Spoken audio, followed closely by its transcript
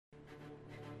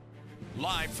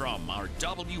Live from our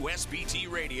WSBT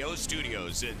radio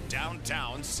studios in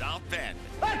downtown South Bend.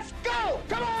 Let's go!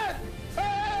 Come on!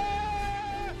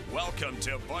 Welcome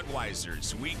to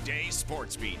Budweiser's Weekday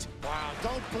Sportsbeat. Wow,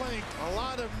 don't blink. A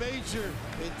lot of major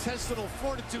intestinal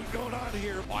fortitude going on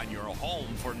here. On your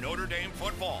home for Notre Dame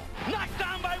football. Knocked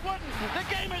down by Wooden. The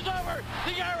game is over.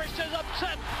 The Irish is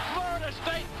upset Florida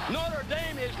State. Notre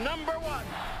Dame is number one.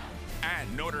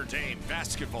 And Notre Dame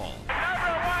basketball. Number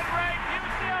one ranked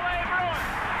UCLA Bruins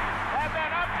have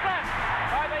been upset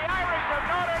by the Irish of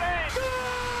Notre Dame.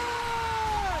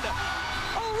 Good!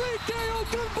 Enrique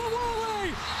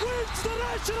Ogunbowale wins the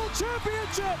national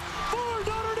championship for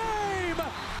Notre Dame.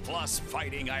 Plus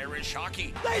Fighting Irish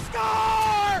hockey. They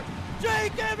score!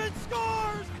 Jake Evans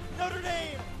scores! Notre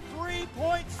Dame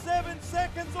 3.7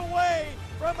 seconds away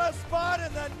from a spot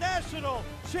in the national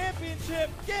championship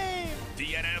game. The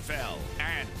NFL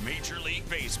and Major League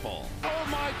Baseball. Oh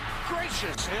my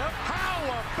gracious, how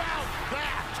about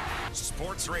that?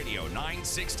 Sports Radio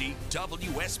 960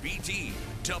 WSBT,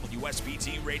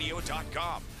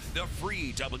 WSBTradio.com, the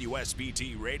free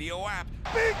WSBT radio app.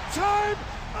 Big time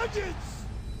onions!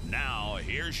 Now,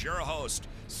 here's your host,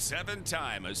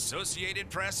 7-time Associated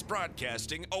Press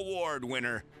Broadcasting Award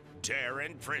winner,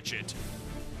 Darren Pritchett.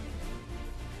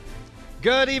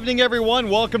 Good evening,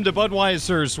 everyone. Welcome to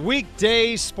Budweiser's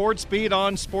Weekday Sports Beat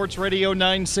on Sports Radio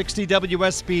 960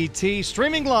 WSBT,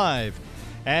 streaming live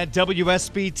at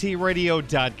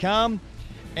WSBTradio.com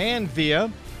and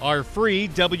via our free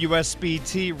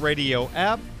WSBT radio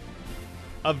app.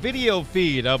 A video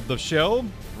feed of the show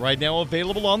right now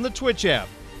available on the Twitch app.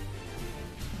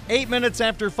 8 minutes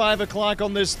after 5 o'clock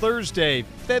on this Thursday,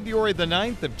 February the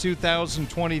 9th of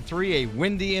 2023, a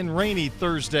windy and rainy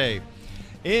Thursday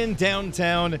in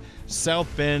downtown South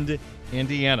Bend,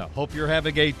 Indiana. Hope you're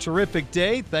having a terrific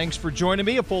day. Thanks for joining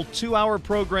me. A full 2-hour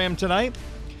program tonight.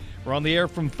 We're on the air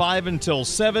from 5 until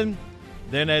 7.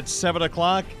 Then at 7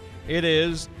 o'clock, it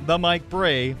is the Mike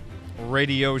Bray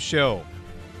Radio Show.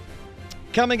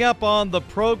 Coming up on the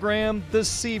program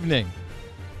this evening,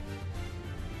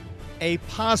 a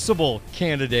possible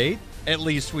candidate, at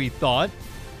least we thought,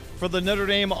 for the Notre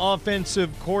Dame offensive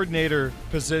coordinator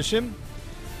position,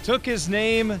 took his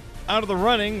name out of the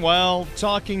running while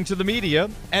talking to the media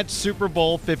at Super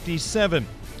Bowl 57.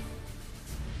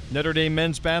 Notre Dame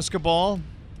men's basketball,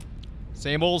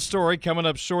 same old story, coming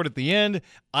up short at the end.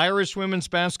 Irish women's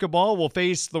basketball will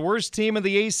face the worst team in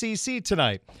the ACC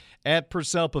tonight at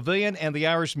Purcell Pavilion, and the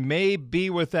Irish may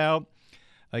be without,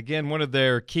 again, one of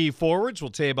their key forwards. We'll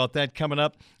tell you about that coming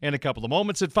up in a couple of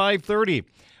moments at 5:30. I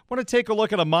want to take a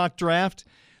look at a mock draft.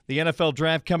 The NFL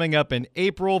draft coming up in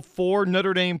April. 4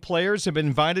 Notre Dame players have been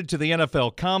invited to the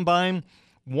NFL Combine.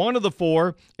 One of the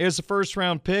 4 is a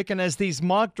first-round pick, and as these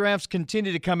mock drafts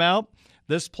continue to come out,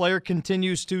 this player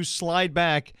continues to slide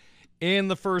back in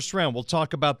the first round. We'll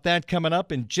talk about that coming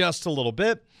up in just a little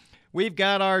bit. We've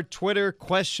got our Twitter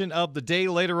question of the day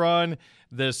later on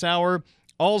this hour.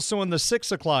 Also in the 6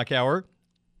 o'clock hour,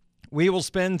 we will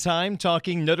spend time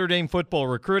talking Notre Dame football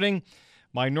recruiting.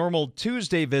 My normal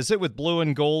Tuesday visit with Blue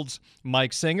and Gold's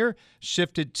Mike Singer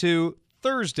shifted to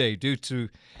Thursday due to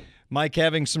Mike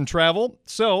having some travel.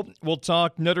 So we'll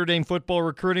talk Notre Dame football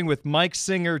recruiting with Mike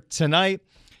Singer tonight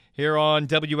here on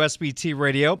WSBT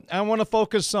Radio. I want to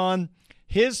focus on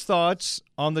his thoughts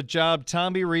on the job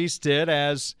Tommy Rees did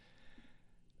as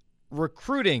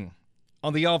recruiting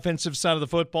on the offensive side of the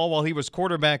football while he was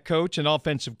quarterback coach and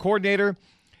offensive coordinator,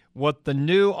 what the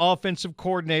new offensive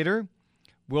coordinator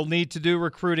will need to do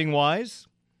recruiting-wise.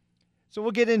 So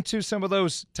we'll get into some of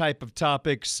those type of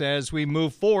topics as we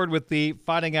move forward with the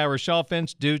Fighting Irish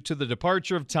offense due to the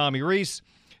departure of Tommy Rees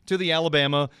to the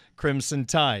Alabama Crimson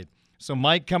Tide. So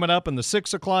Mike coming up in the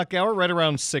 6 o'clock hour, right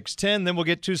around 6:10. Then we'll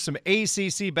get to some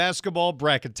ACC basketball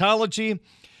bracketology.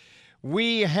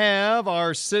 We have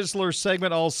our Sizzler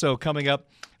segment also coming up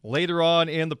later on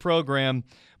in the program.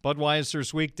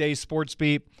 Budweiser's Weekday Sports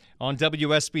Beat on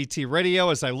WSBT Radio.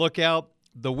 As I look out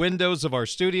the windows of our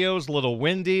studios, a little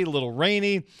windy, a little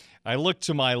rainy, I look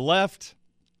to my left,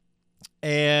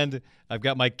 and I've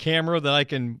got my camera that I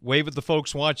can wave at the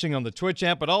folks watching on the Twitch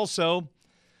app, but also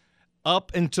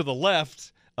up and to the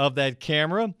left of that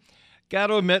camera, got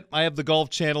to admit, I have the Golf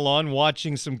Channel on,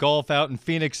 watching some golf out in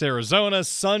Phoenix, Arizona.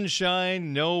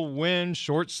 Sunshine, no wind,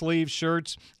 short sleeve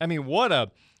shirts. I mean, what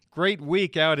a great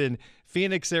week out in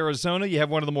Phoenix, Arizona. You have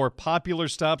one of the more popular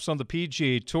stops on the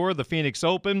PGA Tour, the Phoenix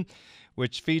Open,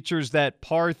 which features that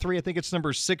par 3, I think it's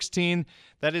number 16,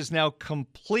 that is now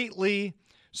completely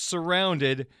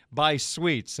surrounded by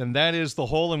suites. And that is the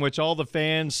hole in which all the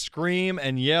fans scream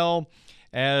and yell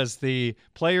as the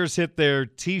players hit their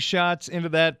tee shots into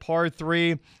that par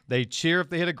 3. They cheer if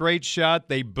they hit a great shot.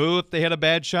 They boo if they hit a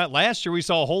bad shot. Last year we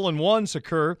saw hole-in-ones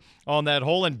occur on that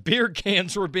hole, and beer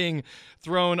cans were being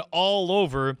thrown all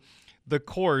over the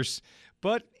course.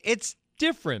 But it's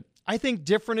different. I think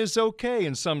different is okay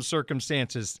in some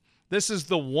circumstances. This is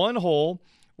the one hole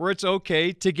where it's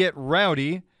okay to get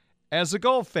rowdy as a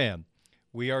golf fan.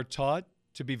 We are taught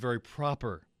to be very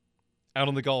proper out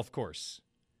on the golf course.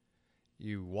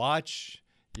 You watch,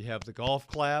 you have the golf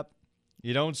clap,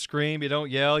 you don't scream, you don't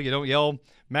yell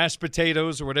mashed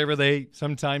potatoes or whatever they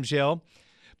sometimes yell.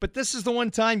 But this is the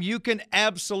one time you can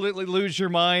absolutely lose your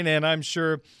mind, and I'm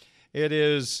sure it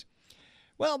is,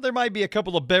 well, there might be a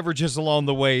couple of beverages along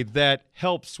the way that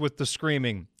helps with the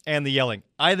screaming and the yelling.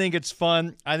 I think it's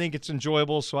fun. I think it's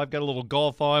enjoyable, so I've got a little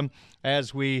golf on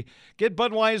as we get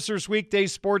Budweiser's Weekday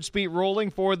Sportsbeat rolling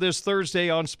for this Thursday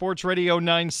on Sports Radio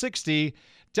 960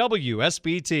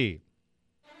 WSBT.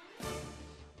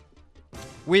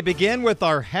 We begin with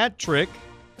our hat trick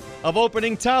of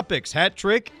opening topics. Hat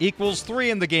trick equals 3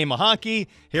 in the game of hockey.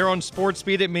 Here on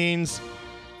Sportsbeat, it means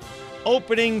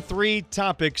opening 3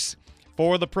 topics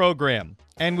for the program.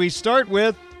 And we start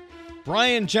with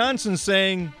Brian Johnson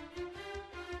saying,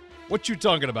 "What you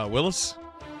talking about, Willis?"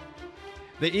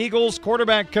 The Eagles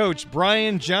quarterback coach,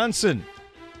 Brian Johnson,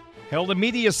 held a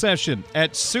media session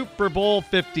at Super Bowl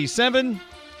 57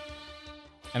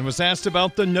 and was asked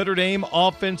about the Notre Dame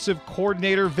offensive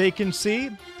coordinator vacancy.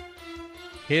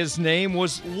 His name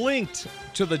was linked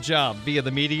to the job via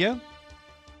the media.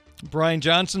 Brian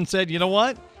Johnson said, "You know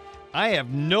what? I have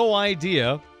no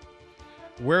idea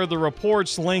where the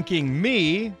reports linking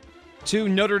me to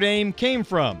Notre Dame came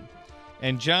from."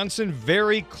 And Johnson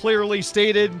very clearly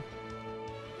stated,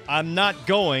 "I'm not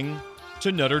going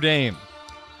to Notre Dame."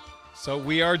 So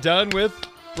we are done with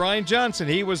Brian Johnson.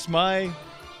 He was my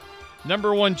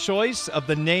number one choice of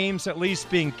the names at least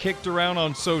being kicked around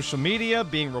on social media,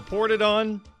 being reported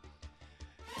on.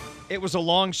 It was a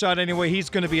long shot anyway. He's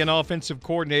going to be an offensive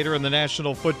coordinator in the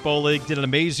National Football League. Did an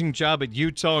amazing job at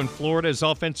Utah and Florida as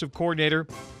offensive coordinator.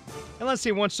 Unless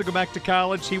he wants to go back to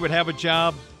college, he would have a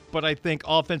job. But I think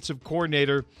offensive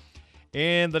coordinator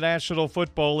in the National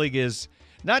Football League is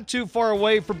not too far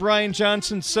away for Brian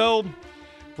Johnson. So,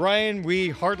 Brian, we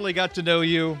hardly got to know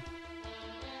you.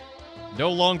 No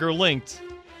longer linked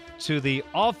to the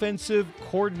offensive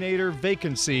coordinator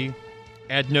vacancy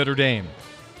at Notre Dame.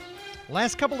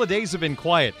 Last couple of days have been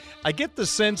quiet. I get the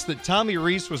sense that Tommy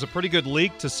Rees was a pretty good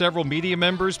leak to several media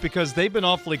members because they've been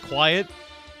awfully quiet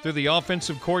through the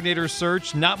offensive coordinator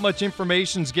search. Not much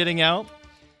information's getting out.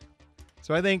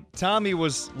 So I think Tommy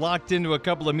was locked into a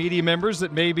couple of media members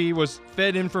that maybe was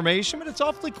fed information, but it's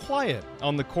awfully quiet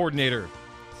on the coordinator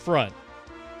front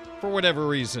for whatever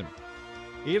reason.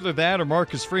 Either that or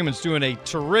Marcus Freeman's doing a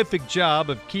terrific job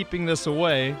of keeping this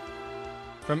away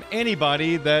from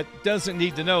anybody that doesn't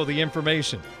need to know the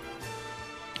information.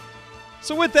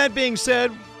 So with that being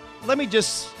said, let me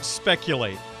just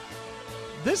speculate.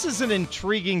 This is an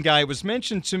intriguing guy. It was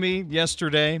mentioned to me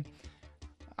yesterday.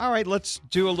 All right, let's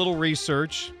do a little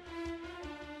research.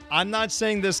 I'm not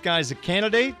saying this guy's a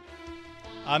candidate.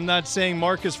 I'm not saying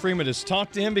Marcus Freeman has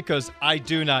talked to him because I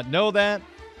do not know that.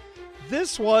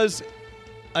 This was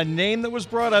a name that was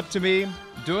brought up to me,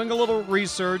 doing a little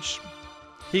research.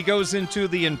 He goes into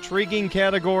the intriguing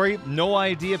category. No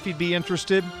idea if he'd be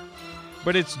interested.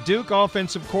 But it's Duke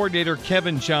offensive coordinator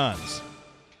Kevin Johns.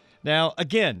 Now,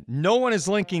 again, no one is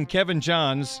linking Kevin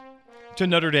Johns to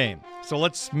Notre Dame. So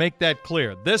let's make that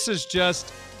clear. This is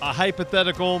just a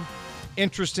hypothetical,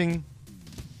 interesting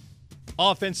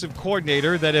offensive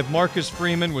coordinator that if Marcus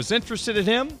Freeman was interested in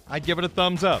him, I'd give it a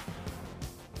thumbs up.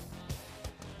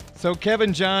 So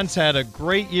Kevin Johns had a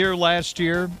great year last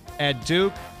year at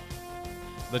Duke.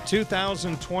 The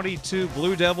 2022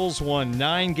 Blue Devils won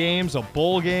 9 games, a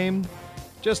bowl game.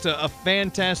 Just a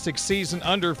fantastic season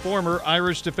under former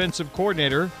Irish defensive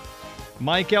coordinator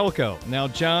Mike Elko. Now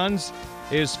Johns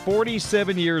is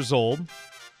 47 years old.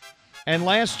 And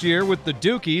last year with the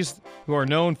Dukies, who are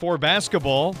known for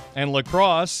basketball and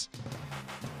lacrosse,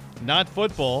 not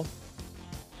football,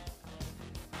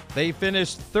 they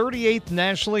finished 38th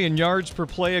nationally in yards per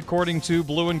play according to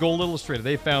Blue and Gold Illustrated.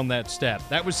 They found that stat.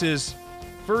 That was his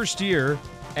first year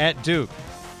at Duke.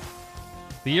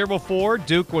 The year before,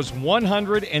 Duke was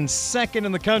 102nd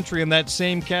in the country in that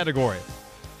same category.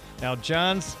 Now,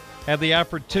 Johns had the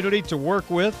opportunity to work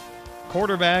with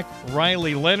quarterback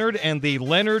Riley Leonard, and the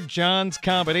Leonard-Johns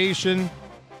combination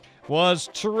was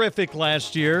terrific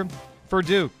last year for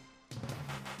Duke.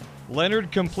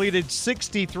 Leonard completed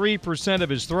 63% of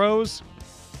his throws.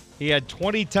 He had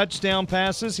 20 touchdown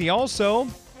passes. He also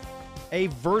a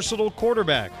versatile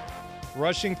quarterback,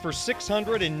 rushing for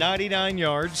 699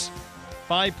 yards,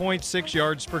 5.6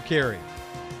 yards per carry.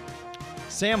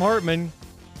 Sam Hartman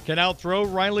can outthrow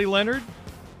Riley Leonard,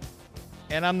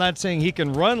 and I'm not saying he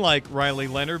can run like Riley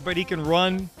Leonard, but he can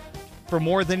run for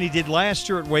more than he did last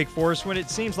year at Wake Forest when it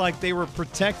seems like they were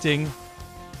protecting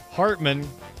Hartman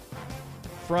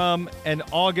from an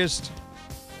August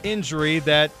injury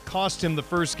that cost him the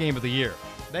first game of the year.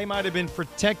 They might have been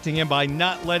protecting him by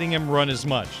not letting him run as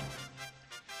much.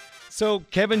 So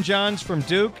Kevin Johns from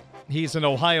Duke, he's an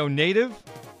Ohio native.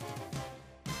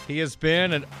 He has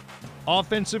been an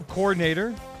offensive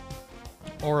coordinator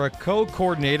or a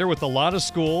co-coordinator with a lot of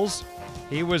schools.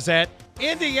 He was at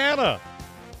Indiana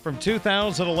from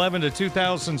 2011 to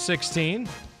 2016.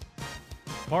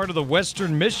 Part of the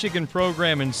Western Michigan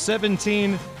program in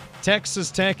 17, Texas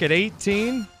Tech at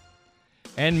 18,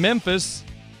 and Memphis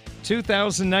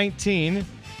 2019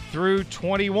 through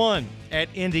 21. At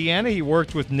Indiana, he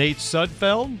worked with Nate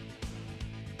Sudfeld.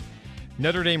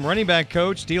 Notre Dame running back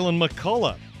coach Dylan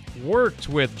McCullough worked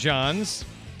with Johns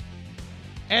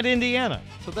at Indiana.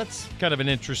 So that's kind of an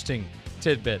interesting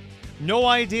tidbit. No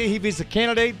idea if he's a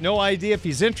candidate, no idea if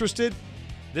he's interested.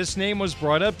 This name was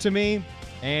brought up to me,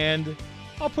 and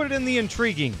I'll put it in the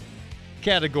intriguing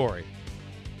category.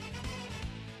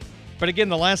 But again,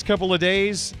 the last couple of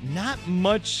days, not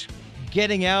much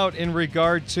getting out in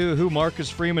regard to who Marcus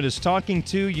Freeman is talking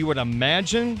to. You would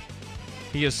imagine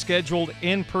he has scheduled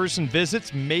in-person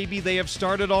visits. Maybe they have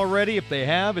started already. If they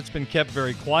have, it's been kept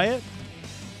very quiet.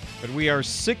 But we are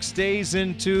 6 days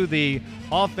into the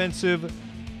offensive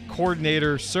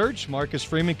coordinator search. Marcus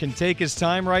Freeman can take his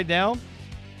time right now.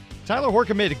 Tyler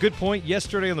Horka made a good point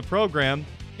yesterday on the program.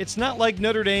 It's not like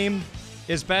Notre Dame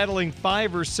is battling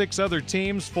 5 or 6 other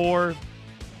teams for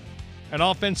an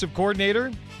offensive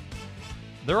coordinator.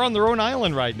 They're on their own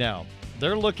island right now.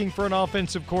 They're looking for an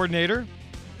offensive coordinator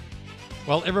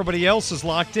while everybody else is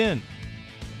locked in.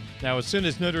 Now, as soon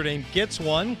as Notre Dame gets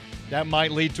one, that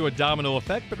might lead to a domino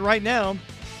effect. But right now,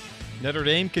 Notre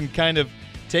Dame can kind of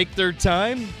take their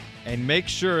time and make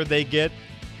sure they get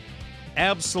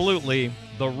absolutely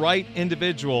the right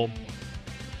individual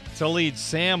to lead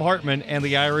Sam Hartman and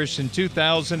the Irish in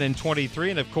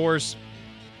 2023, and of course,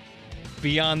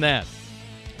 beyond that.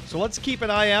 So let's keep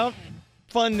an eye out.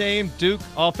 Fun name, Duke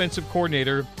offensive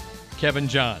coordinator Kevin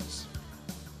Johns.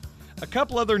 A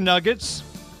couple other nuggets.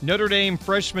 Notre Dame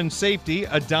freshman safety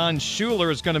Adon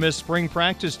Schuler is going to miss spring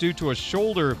practice due to a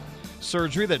shoulder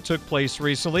surgery that took place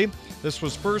recently. This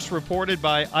was first reported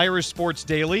by Irish Sports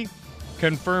Daily,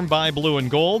 confirmed by Blue and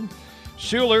Gold.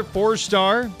 Schuler,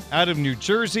 4-star, out of New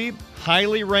Jersey,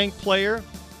 highly ranked player.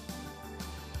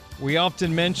 We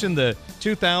often mention the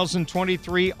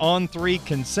 2023 On3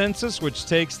 consensus, which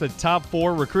takes the top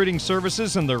 4 recruiting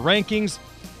services and their rankings,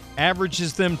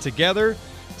 averages them together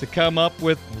to come up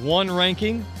with one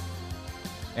ranking.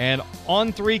 And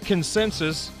On3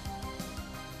 consensus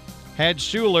had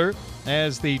Schuler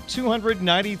as the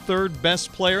 293rd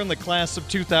best player in the class of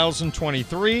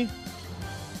 2023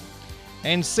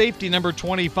 and safety number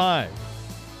 25.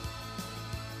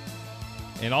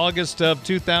 In August of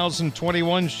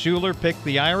 2021, Schuler picked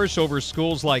the Irish over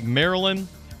schools like Maryland,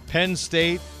 Penn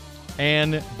State,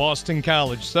 and Boston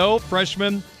College. So,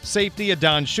 freshman safety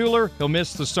Adon Schuler, he'll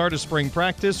miss the start of spring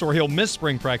practice, or he'll miss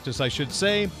spring practice, I should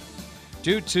say,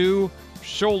 due to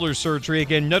shoulder surgery.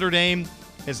 Again, Notre Dame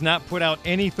has not put out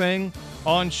anything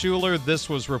on Schuler. This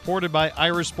was reported by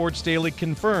Irish Sports Daily,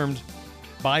 confirmed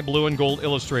by Blue and Gold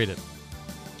Illustrated.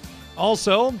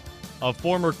 Also, a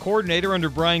former coordinator under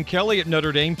Brian Kelly at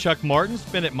Notre Dame, Chuck Martin's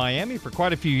been at Miami for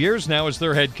quite a few years now as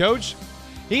their head coach.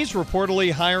 He's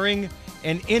reportedly hiring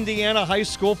an Indiana high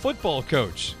school football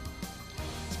coach.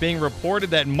 It's being reported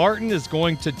that Martin is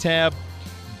going to tab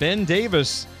Ben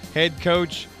Davis head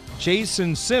coach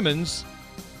Jason Simmons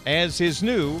as his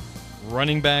new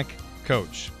running back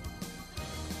coach.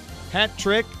 Hat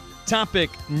trick topic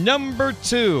number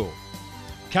 2.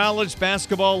 College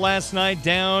basketball last night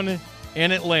down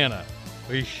in Atlanta.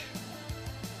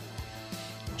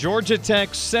 Georgia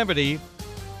Tech 70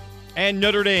 and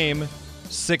Notre Dame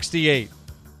 68.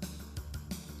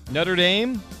 Notre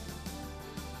Dame,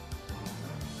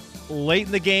 late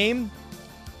in the game,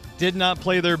 did not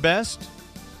play their best.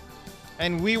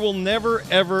 And we will never,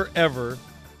 ever, ever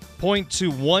point to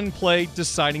one play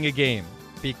deciding a game,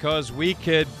 because we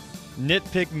could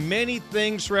nitpick many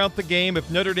things throughout the game. If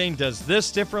Notre Dame does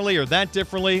this differently or that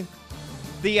differently,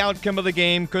 the outcome of the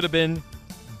game could have been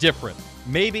different,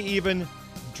 maybe even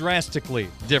drastically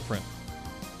different.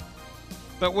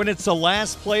 But when it's the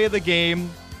last play of the game,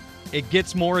 it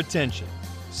gets more attention,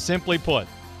 simply put,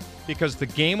 because the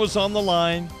game was on the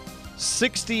line.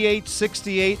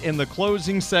 68-68 in the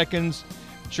closing seconds.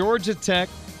 Georgia Tech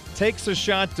takes a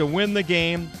shot to win the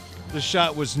game. The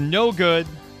shot was no good,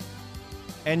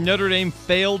 and Notre Dame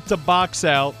failed to box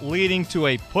out, leading to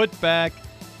a putback,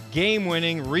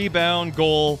 game-winning rebound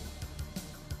goal.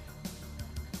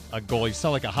 A goal. You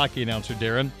sound like a hockey announcer,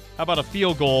 Darren. How about a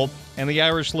field goal? And the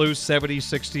Irish lose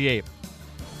 70-68.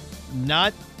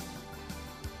 Not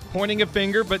pointing a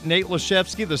finger, but Nate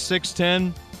Leshevsky, the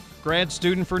 6'10 grad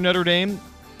student for Notre Dame,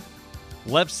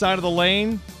 left side of the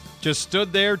lane, just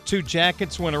stood there. Two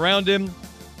Jackets went around him,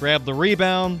 grabbed the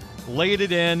rebound, laid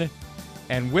it in,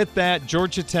 and with that,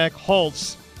 Georgia Tech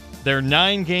halts their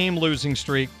 9-game losing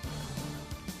streak.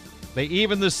 They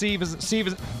even the season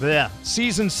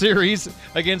series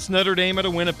against Notre Dame at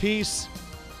a win apiece.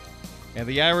 And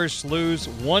the Irish lose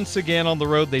once again on the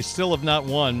road. They still have not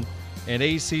won an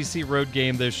ACC road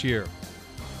game this year.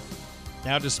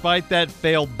 Now, despite that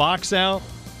failed box out,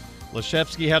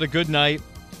 Leshevsky had a good night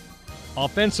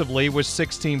offensively with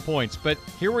 16 points. But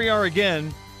here we are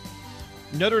again.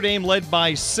 Notre Dame led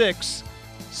by 6,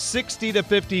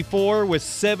 60-54 with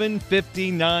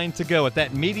 7:59 to go. At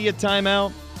that media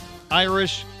timeout,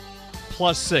 Irish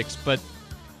 +6. But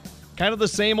kind of the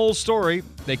same old story.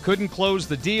 They couldn't close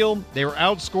the deal. They were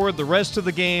outscored the rest of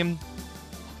the game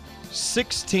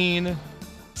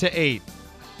 16-8.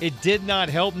 It did not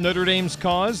help Notre Dame's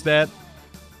cause that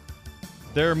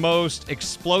their most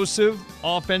explosive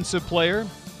offensive player,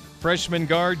 freshman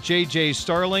guard J.J.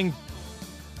 Starling,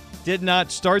 did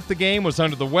not start the game, was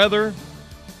under the weather,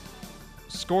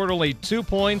 scored only 2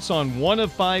 points on 1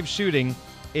 of 5 shooting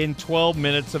in 12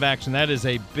 minutes of action. That is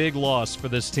a big loss for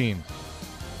this team.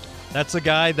 That's a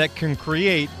guy that can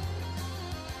create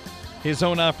his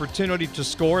own opportunity to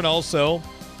score and also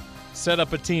set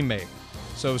up a teammate.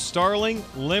 So Starling,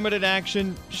 limited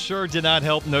action, sure did not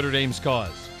help Notre Dame's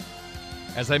cause.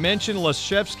 As I mentioned,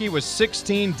 Leshevsky was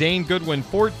 16, Dane Goodwin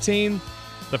 14.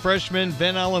 The freshman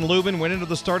Ben Allen Lubin went into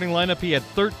the starting lineup. He had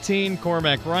 13,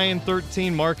 Cormac Ryan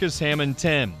 13, Marcus Hammond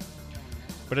 10.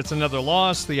 But it's another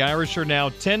loss. The Irish are now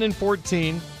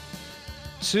 10-14,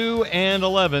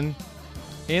 2-11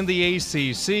 in the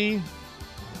ACC.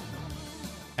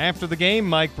 After the game,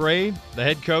 Mike Bray, the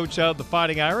head coach of the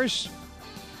Fighting Irish,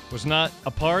 was not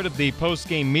a part of the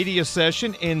post-game media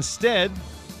session. Instead,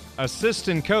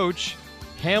 assistant coach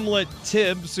Hamlet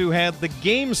Tibbs, who had the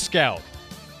game scout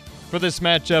for this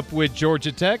matchup with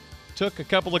Georgia Tech, took a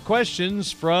couple of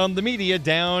questions from the media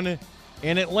down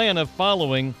in Atlanta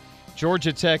following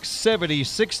Georgia Tech's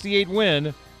 70-68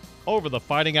 win over the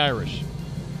Fighting Irish.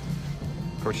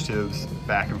 Coach Tibbs,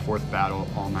 back and forth battle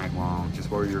all night long. Just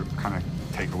what were your kind of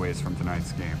takeaways from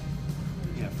tonight's game?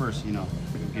 Yeah, first, we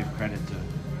give credit to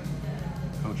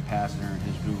Coach Passner and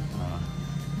his group.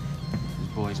 His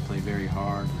boys played very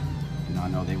hard. I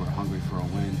know they were hungry for a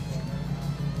win.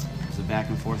 It was a back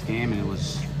and forth game, and it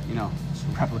was, it's a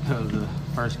replica of the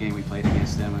first game we played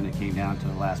against them, and it came down to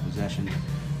the last possession.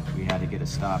 We had to get a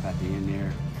stop at the end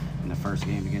there. In the first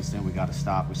game against them, we got a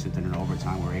stop. We sent it in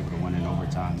overtime. We were able to win in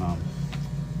overtime.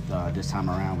 This time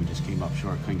around, we just came up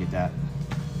short, couldn't get that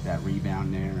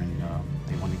rebound there, and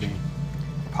they won the game.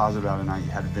 Positive out of the night,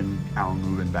 you had Ben Allen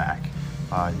moving back.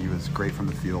 He was great from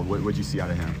the field. What did you see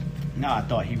out of him? No, I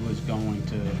thought he was going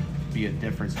to be a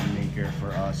difference maker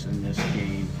for us in this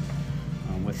game.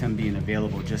 With him being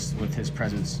available, just with his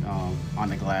presence on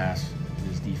the glass,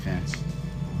 his defense,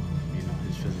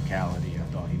 his physicality, I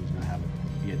thought he was going to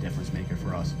be a difference maker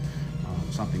for us.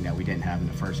 Something that we didn't have in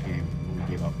the first game when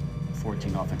we gave up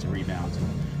 14 offensive rebounds. And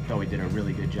I thought we did a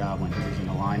really good job when he was in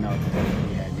the lineup.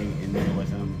 We had Nate in there with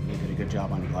him. He did a good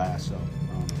job on the glass, so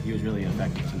he was really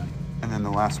effective tonight. And then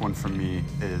the last one from me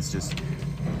is just,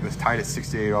 it was tied at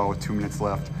 68-all with 2 minutes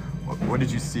left. What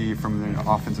did you see from an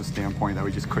offensive standpoint that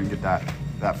we just couldn't get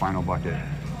that final bucket?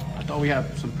 I thought we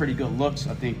had some pretty good looks.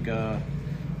 I think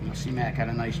C-Mac had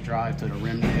a nice drive to the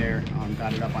rim there,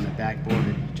 got it up on the backboard.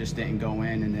 It just didn't go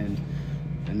in, and then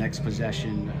the next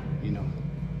possession,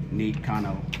 Nate kind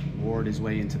of wore his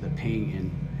way into the paint,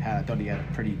 and I thought he had a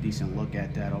pretty decent look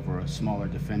at that over a smaller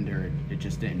defender. It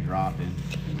just didn't drop, and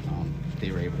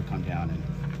they were able to come down and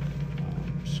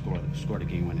score the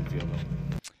game-winning field goal.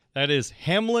 That is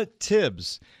Hamlet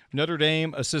Tibbs, Notre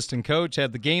Dame assistant coach,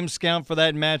 had the game scout for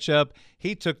that matchup.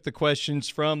 He took the questions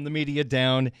from the media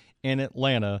down in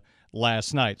Atlanta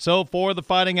last night. So for the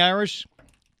Fighting Irish,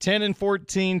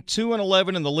 10-14,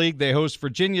 2-11 in the league. They host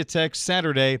Virginia Tech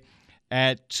Saturday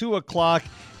at 2 o'clock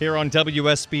here on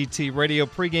WSBT Radio.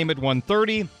 Pregame at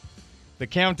 1:30. The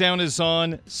countdown is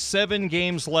on. 7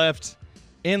 games left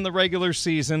in the regular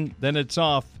season. Then it's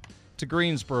off to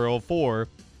Greensboro for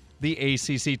the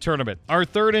ACC tournament. Our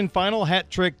third and final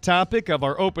hat trick topic of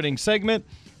our opening segment,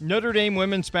 Notre Dame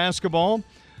women's basketball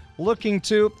looking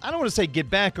to, I don't want to say get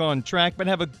back on track, but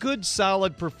have a good,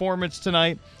 solid performance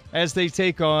tonight as they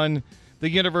take on the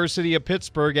University of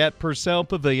Pittsburgh at Purcell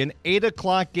Pavilion. 8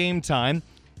 o'clock game time.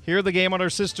 Hear the game on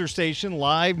our sister station,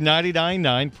 Live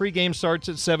 99.9. Pregame starts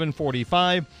at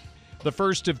 7:45. The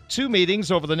first of two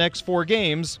meetings over the next four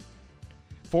games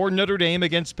for Notre Dame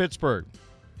against Pittsburgh.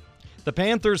 The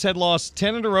Panthers had lost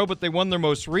 10 in a row, but they won their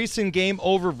most recent game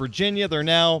over Virginia. They're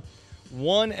now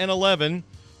 1-11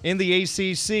 in the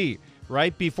ACC.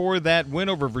 Right before that win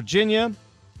over Virginia,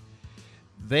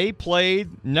 they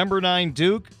played number 9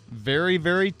 Duke very,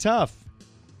 very tough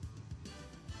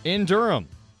in Durham.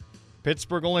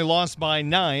 Pittsburgh only lost by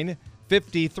 9,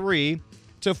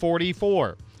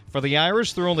 53-44. For the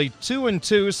Irish, they're only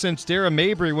 2-2 since Dara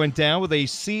Mabry went down with a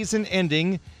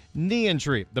season-ending knee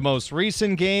injury. The most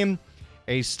recent game,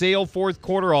 a stale fourth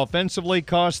quarter offensively,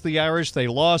 cost the Irish. They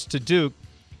lost to Duke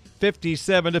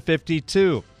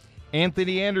 57-52.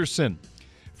 Anthony Anderson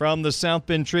from the South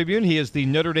Bend Tribune. He is the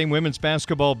Notre Dame women's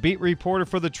basketball beat reporter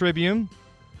for the Tribune.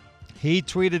 He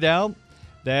tweeted out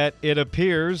that it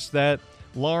appears that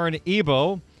Lauren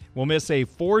Ebo will miss a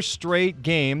 4th straight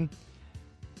game.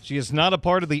 She is not a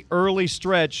part of the early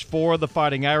stretch for the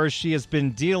Fighting Irish. She has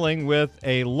been dealing with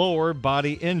a lower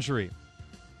body injury.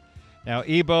 Now,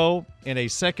 Ebo, in a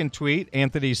second tweet,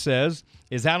 Anthony says,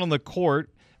 is out on the court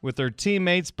with her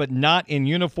teammates, but not in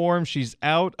uniform. She's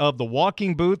out of the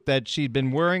walking boot that she'd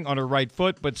been wearing on her right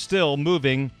foot, but still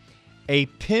moving a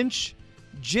pinch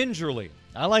gingerly.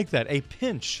 I like that, a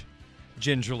pinch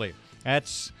gingerly.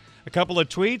 That's a couple of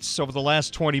tweets over the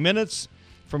last 20 minutes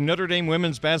from Notre Dame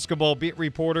women's basketball beat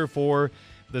reporter for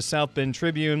the South Bend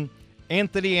Tribune,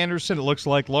 Anthony Anderson. It looks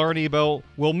like Lauren Ebo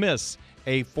will miss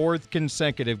a 4th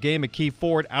consecutive game, a key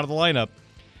forward out of the lineup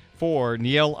for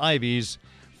Niele Ivy's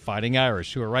Fighting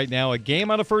Irish, who are right now a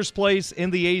game out of first place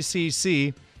in the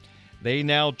ACC. They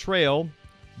now trail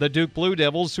the Duke Blue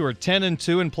Devils, who are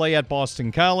 10-2 and play at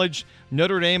Boston College.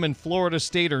 Notre Dame and Florida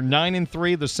State are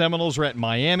 9-3. The Seminoles are at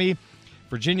Miami.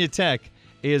 Virginia Tech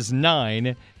is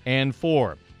 9-4.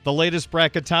 The latest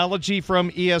bracketology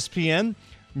from ESPN,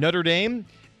 Notre Dame,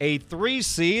 a 3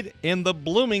 seed in the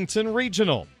Bloomington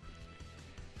Regional.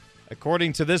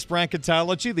 According to this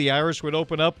bracketology, the Irish would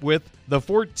open up with the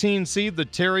 14 seed, the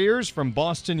Terriers from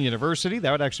Boston University.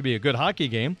 That would actually be a good hockey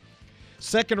game.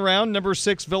 Second round, number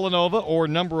 6, Villanova, or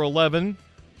number 11.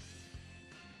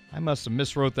 I must have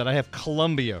miswrote that. I have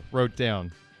Columbia wrote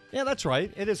down. Yeah, that's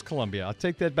right. It is Columbia. I'll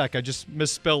take that back. I just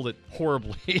misspelled it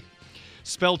horribly.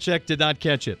 Spell check did not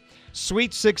catch it.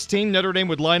 Sweet 16, Notre Dame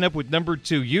would line up with number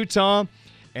 2, Utah.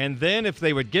 And then if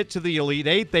they would get to the Elite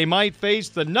 8, they might face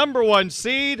the number 1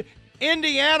 seed,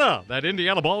 Indiana, that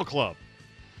Indiana ball club.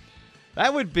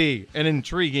 That would be an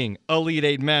intriguing Elite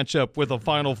 8 matchup with a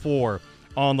Final Four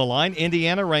on the line.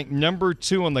 Indiana ranked number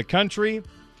 2 in the country,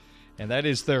 and that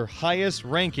is their highest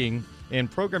ranking in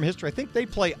program history. I think they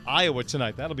play Iowa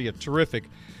tonight. That'll be a terrific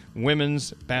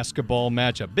women's basketball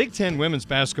matchup. Big Ten women's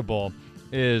basketball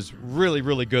is really,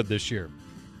 really good this year.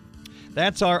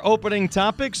 That's our opening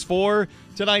topics for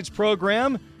tonight's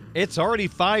program. It's already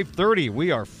 5:30.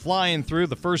 We are flying through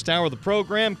the first hour of the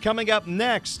program. Coming up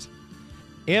next,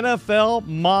 NFL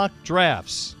mock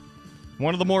drafts.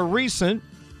 One of the more recent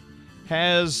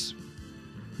has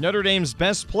Notre Dame's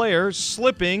best player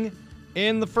slipping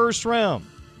in the first round.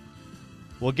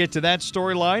 We'll get to that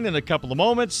storyline in a couple of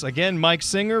moments. Again, Mike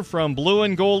Singer from Blue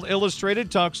and Gold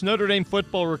Illustrated talks Notre Dame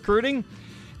football recruiting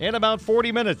in about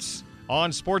 40 minutes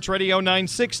on Sports Radio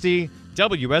 960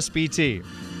 WSBT.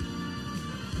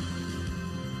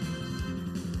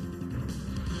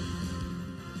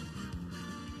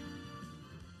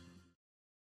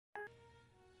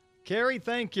 Carrie,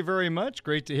 thank you very much.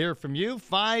 Great to hear from you.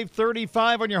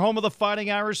 5:35 on your home of the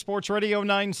Fighting Irish, Sports Radio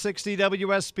 960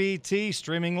 WSBT,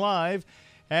 streaming live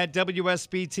at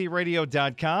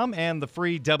WSBTradio.com and the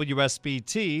free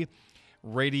WSBT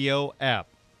radio app.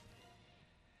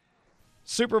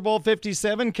 Super Bowl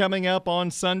 57 coming up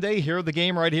on Sunday. Hear the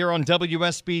game right here on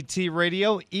WSBT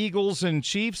Radio. Eagles and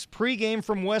Chiefs. Pregame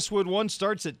from Westwood One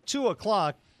starts at 2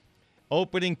 o'clock.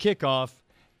 Opening kickoff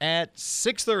at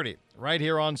 6:30. Right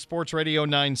here on Sports Radio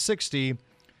 960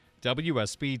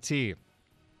 WSBT.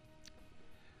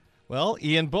 Well,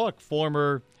 Ian Book,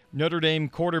 former Notre Dame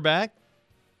quarterback,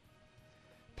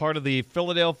 part of the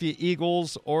Philadelphia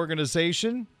Eagles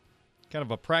organization, kind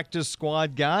of a practice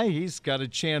squad guy. He's got a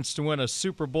chance to win a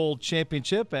Super Bowl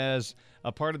championship as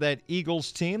a part of that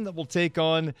Eagles team that will take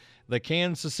on the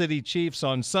Kansas City Chiefs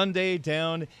on Sunday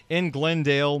down in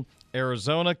Glendale,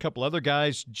 Arizona. A couple other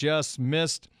guys just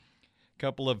missed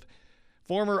couple of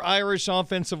former Irish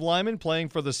offensive linemen playing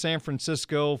for the San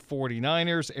Francisco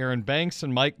 49ers, Aaron Banks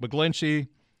and Mike McGlinchey.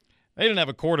 They didn't have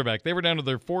a quarterback. They were down to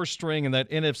their fourth string in that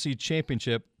NFC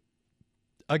Championship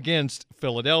against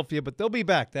Philadelphia, but they'll be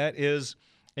back. That is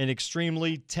an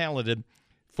extremely talented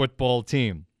football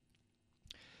team.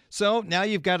 So now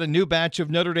you've got a new batch of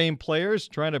Notre Dame players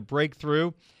trying to break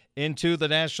through into the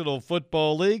National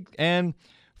Football League, and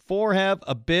 4 have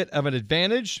a bit of an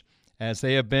advantage as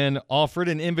they have been offered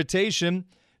an invitation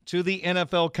to the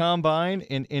NFL Combine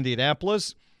in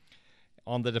Indianapolis.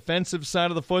 On the defensive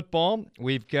side of the football,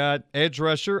 we've got edge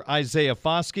rusher Isaiah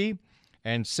Foskey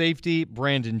and safety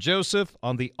Brandon Joseph.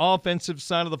 On the offensive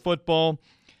side of the football,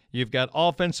 you've got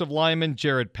offensive lineman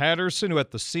Jared Patterson, who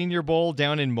at the Senior Bowl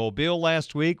down in Mobile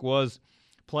last week was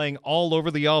playing all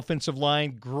over the offensive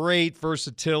line. Great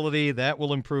versatility. That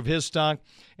will improve his stock.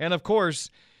 And, of course,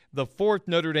 the 4th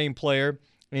Notre Dame player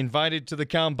invited to the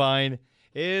Combine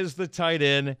is the tight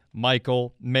end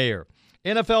Michael Mayer.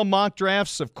 NFL mock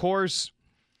drafts, of course,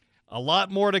 a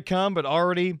lot more to come, but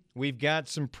already we've got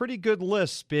some pretty good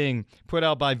lists being put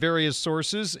out by various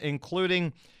sources,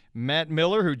 including Matt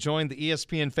Miller, who joined the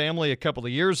ESPN family a couple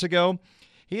of years ago.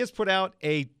 He has put out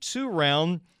a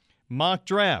 2-round mock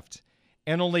draft,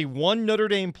 and only one Notre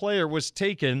Dame player was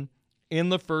taken in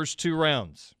the first 2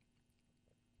 rounds.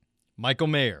 Michael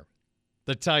Mayer,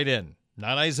 the tight end.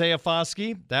 Not Isaiah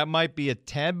Foskey. That might be a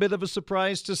tad bit of a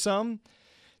surprise to some.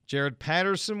 Jared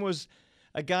Patterson was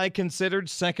a guy considered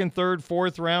 2nd, 3rd,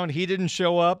 4th round. He didn't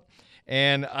show up,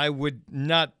 and I would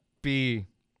not be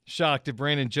shocked if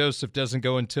Brandon Joseph doesn't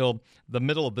go until the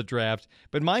middle of the draft.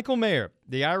 But Michael Mayer,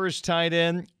 the Irish tight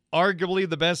end, arguably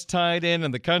the best tight end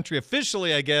in the country.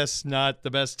 Officially, I guess, not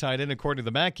the best tight end according to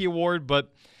the Mackey Award,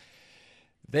 but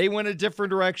they went a different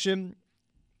direction.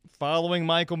 Following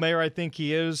Michael Mayer, I think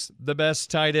he is the best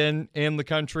tight end in the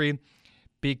country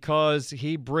because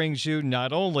he brings you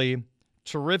not only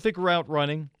terrific route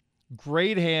running,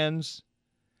 great hands,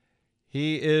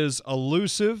 he is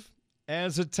elusive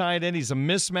as a tight end. He's a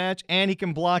mismatch, and he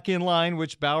can block in line,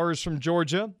 which Bowers from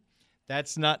Georgia,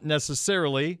 that's not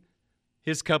necessarily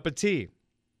his cup of tea.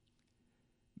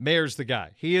 Mayer's the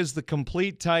guy. He is the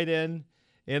complete tight end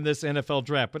in this NFL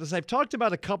draft. But as I've talked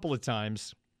about a couple of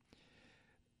times,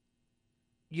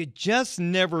 you just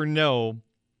never know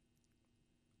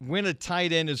when a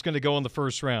tight end is going to go in the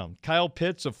first round. Kyle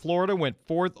Pitts of Florida went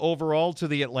 4th overall to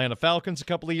the Atlanta Falcons a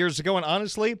couple of years ago, and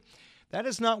honestly, that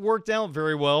has not worked out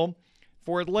very well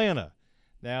for Atlanta.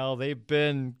 Now, they've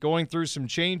been going through some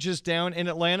changes down in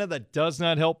Atlanta that does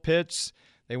not help Pitts.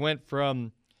 They went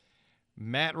from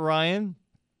Matt Ryan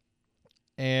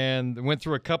and went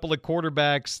through a couple of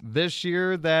quarterbacks this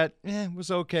year that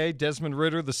was okay. Desmond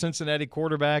Ridder, the Cincinnati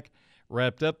quarterback,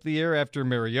 wrapped up the year after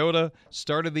Mariota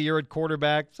started the year at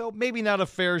quarterback. So maybe not a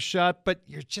fair shot, but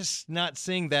you're just not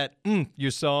seeing that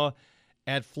you saw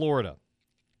at Florida.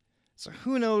 So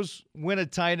who knows when a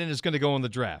tight end is going to go in the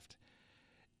draft?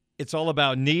 It's all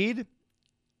about need.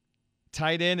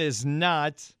 Tight end is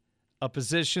not a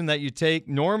position that you take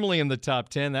normally in the top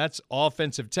 10. That's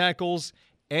offensive tackles,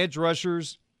 edge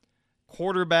rushers,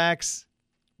 quarterbacks,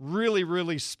 really,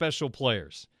 really special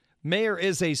players. Mayer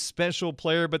is a special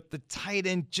player, but the tight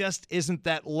end just isn't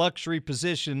that luxury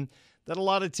position that a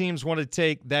lot of teams want to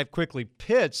take that quickly.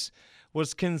 Pitts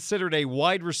was considered a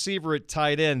wide receiver at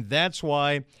tight end. That's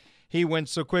why he went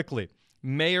so quickly.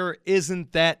 Mayer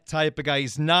isn't that type of guy.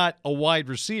 He's not a wide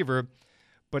receiver,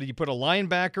 but you put a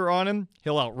linebacker on him,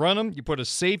 he'll outrun him. You put a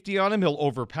safety on him, he'll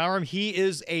overpower him. He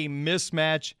is a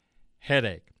mismatch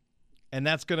headache, and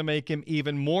that's going to make him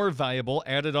even more valuable,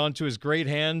 added on to his great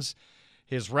hands,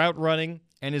 his route running,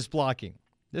 and his blocking.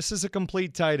 This is a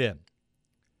complete tight end.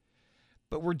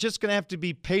 But we're just going to have to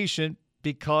be patient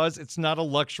because it's not a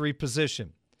luxury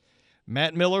position.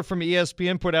 Matt Miller from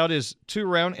ESPN put out his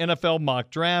 2-round NFL mock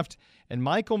draft, and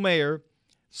Michael Mayer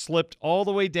slipped all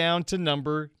the way down to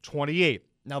number 28.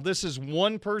 Now, this is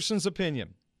one person's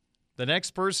opinion. The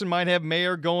next person might have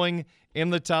Mayer going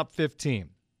in the top 15.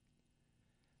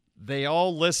 They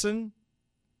all listen.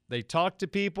 They talk to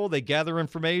people. They gather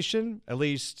information, at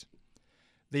least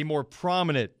the more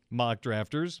prominent mock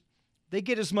drafters. They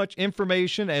get as much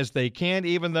information as they can,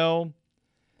 even though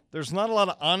there's not a lot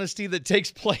of honesty that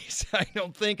takes place, I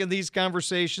don't think, in these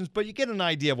conversations, but you get an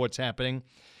idea of what's happening.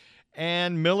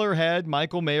 And Miller had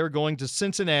Michael Mayer going to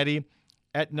Cincinnati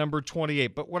at number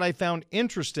 28. But what I found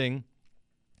interesting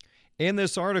in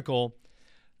this article,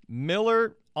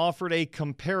 Miller offered a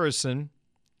comparison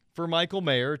for Michael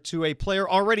Mayer to a player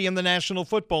already in the National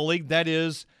Football League that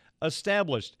is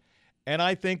established. And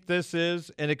I think this is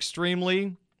an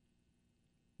extremely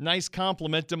Nice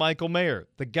compliment to Michael Mayer.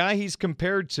 The guy he's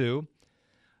compared to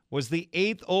was the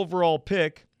 8th overall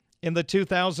pick in the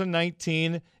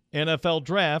 2019 NFL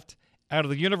Draft out of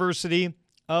the University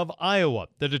of Iowa.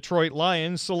 The Detroit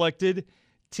Lions selected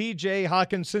T.J.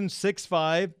 Hawkinson,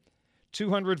 6'5",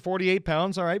 248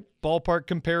 pounds. All right, ballpark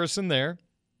comparison there.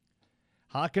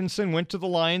 Hawkinson went to the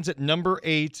Lions at number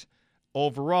 8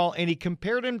 overall, and he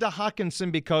compared him to Hawkinson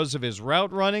because of his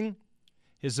route running,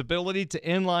 his ability to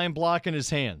inline block, in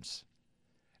his hands.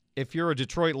 If you're a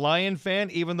Detroit Lion fan,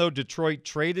 even though Detroit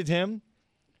traded him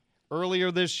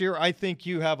earlier this year, I think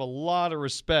you have a lot of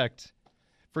respect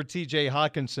for T.J.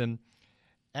 Hawkinson.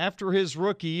 After his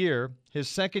rookie year, his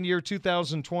second year,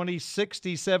 2020,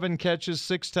 67 catches,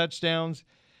 6 touchdowns.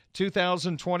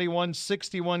 2021,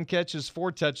 61 catches,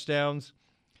 4 touchdowns.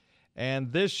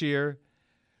 And this year,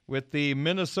 with the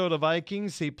Minnesota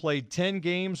Vikings, he played 10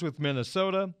 games with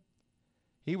Minnesota.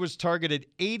 He was targeted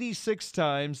 86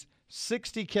 times,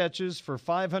 60 catches for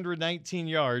 519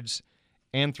 yards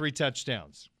and 3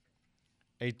 touchdowns.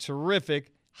 A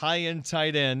terrific high-end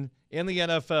tight end in the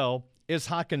NFL is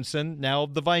Hawkinson, now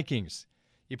of the Vikings.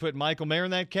 You put Michael Mayer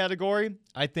in that category,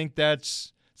 I think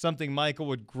that's something Michael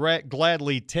would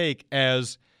gladly take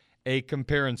as a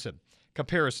comparison.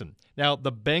 Now,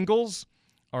 the Bengals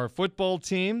are a football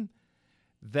team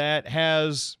that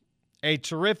has a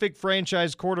terrific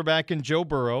franchise quarterback in Joe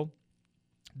Burrow.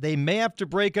 They may have to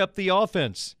break up the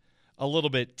offense a little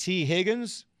bit. T.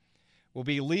 Higgins will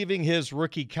be leaving his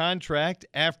rookie contract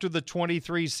after the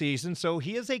 23 season, so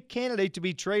he is a candidate to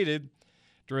be traded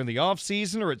during the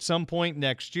offseason or at some point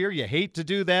next year. You hate to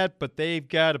do that, but they've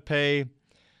got to pay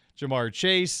Jamar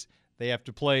Chase. They have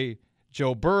to play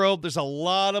Joe Burrow. There's a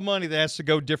lot of money that has to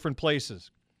go different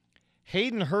places.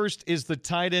 Hayden Hurst is the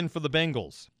tight end for the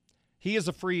Bengals. He is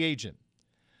a free agent.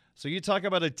 So you talk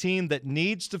about a team that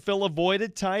needs to fill a void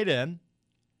at tight end,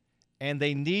 and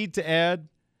they need to add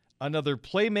another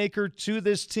playmaker to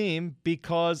this team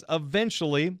because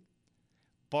eventually,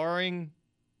 barring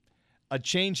a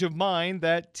change of mind,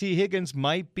 that T. Higgins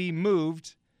might be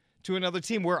moved to another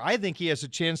team where I think he has a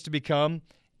chance to become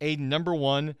a number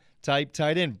 1 type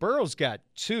tight end. Burrow's got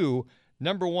 2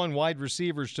 number 1 wide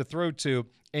receivers to throw to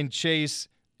in Chase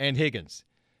and Higgins.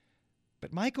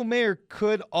 But Michael Mayer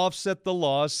could offset the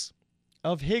loss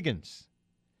of Higgins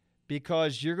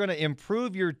because you're going to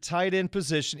improve your tight end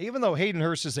position. Even though Hayden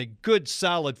Hurst is a good,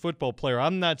 solid football player,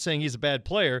 I'm not saying he's a bad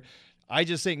player. I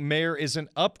just think Mayer is an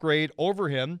upgrade over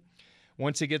him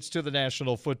once he gets to the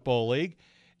National Football League.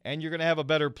 And you're going to have a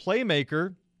better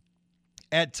playmaker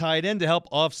at tight end to help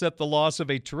offset the loss of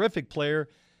a terrific player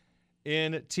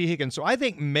in T. Higgins. So I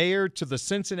think Mayer to the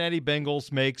Cincinnati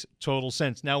Bengals makes total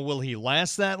sense. Now, will he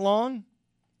last that long?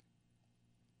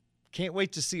 Can't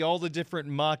wait to see all the different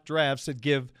mock drafts that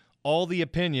give all the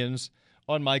opinions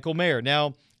on Michael Mayer.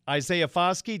 Now, Isaiah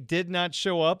Foskey did not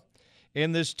show up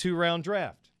in this 2-round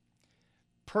draft.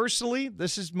 Personally,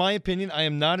 this is my opinion. I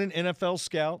am not an NFL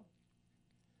scout.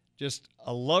 Just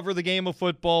a lover of the game of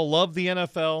football, love the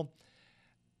NFL.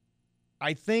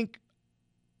 I think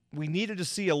we needed to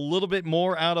see a little bit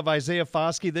more out of Isaiah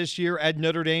Foskey this year at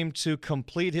Notre Dame to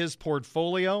complete his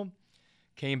portfolio.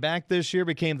 Came back this year,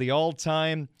 became the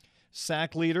all-time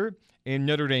sack leader in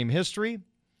Notre Dame history.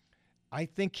 I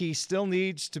think he still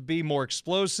needs to be more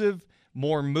explosive,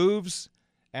 more moves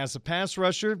as a pass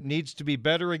rusher, needs to be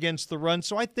better against the run.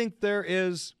 So I think there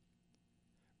is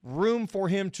room for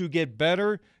him to get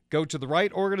better, go to the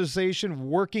right organization,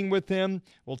 working with him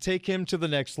will take him to the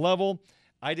next level.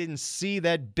 I didn't see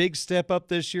that big step up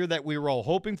this year that we were all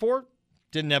hoping for.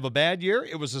 Didn't have a bad year.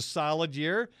 It was a solid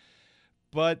year.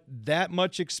 But that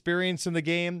much experience in the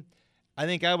game, I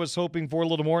think I was hoping for a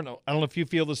little more. I don't know if you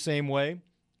feel the same way.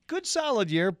 Good, solid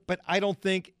year, but I don't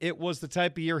think it was the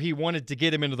type of year he wanted to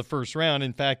get him into the first round.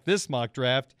 In fact, this mock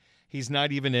draft, he's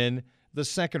not even in the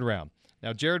second round.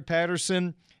 Now, Jared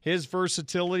Patterson, his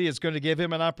versatility is going to give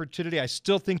him an opportunity, I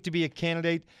still think, to be a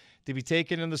candidate to be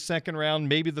taken in the second round,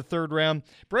 maybe the third round.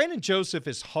 Brandon Joseph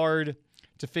is hard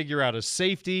to figure out. A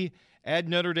safety at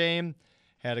Notre Dame,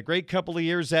 had a great couple of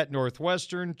years at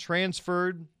Northwestern,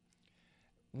 transferred.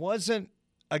 Wasn't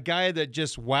a guy that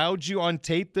just wowed you on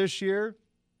tape this year.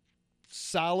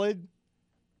 Solid,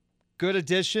 good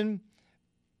addition,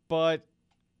 but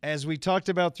as we talked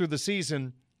about through the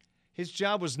season, his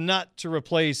job was not to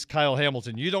replace Kyle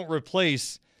Hamilton. You don't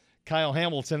replace Kyle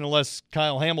Hamilton unless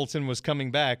Kyle Hamilton was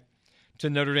coming back to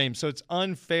Notre Dame. So it's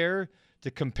unfair to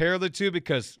compare the two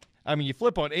because, I mean, you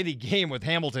flip on any game with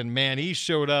Hamilton, man, he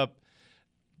showed up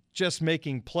just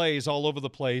making plays all over the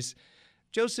place.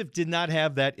 Joseph did not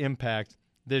have that impact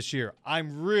this year.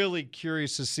 I'm really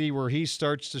curious to see where he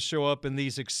starts to show up in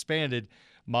these expanded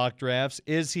mock drafts.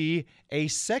 Is he a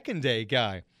second-day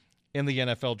guy in the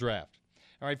NFL draft?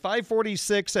 All right,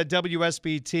 546 at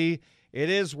WSBT. It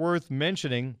is worth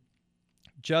mentioning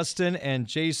Justin and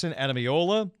Jason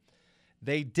Adamiola.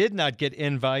 They did not get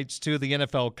invites to the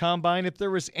NFL Combine. If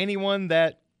there was anyone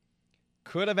that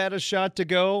could have had a shot to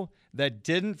go that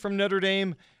didn't from Notre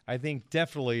Dame, I think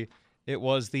definitely it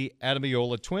was the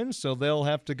Adamiola twins, so they'll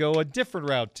have to go a different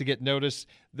route to get noticed.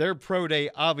 Their pro day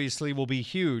obviously will be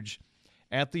huge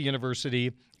at the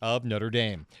University of Notre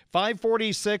Dame.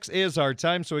 5:46 is our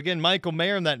time. So again, Michael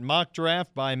Mayer in that mock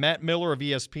draft by Matt Miller of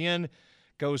ESPN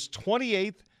goes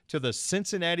 28th to the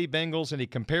Cincinnati Bengals, and he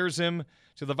compares him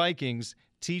to the Vikings'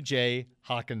 TJ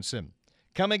Hawkinson.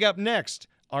 Coming up next,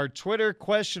 our Twitter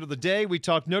question of the day. We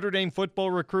talk Notre Dame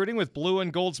football recruiting with Blue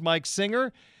and Gold's Mike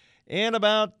Singer in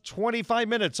about 25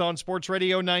 minutes on Sports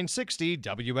Radio 960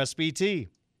 WSBT.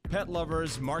 Pet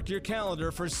lovers, mark your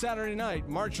calendar for Saturday night,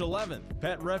 March 11th.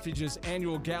 Pet Refuge's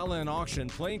annual gala and auction,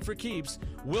 Playing for Keeps,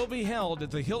 will be held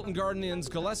at the Hilton Garden Inn's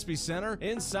Gillespie Center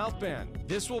in South Bend.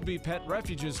 This will be Pet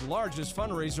Refuge's largest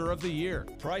fundraiser of the year.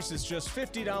 Price is just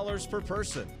 $50 per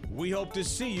person. We hope to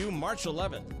see you March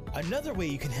 11th. Another way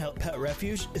you can help Pet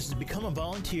Refuge is to become a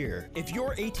volunteer. If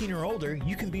you're 18 or older,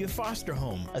 you can be a foster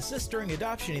home, assist during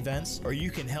adoption events, or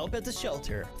you can help at the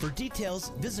shelter. For details,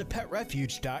 visit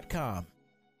petrefuge.com.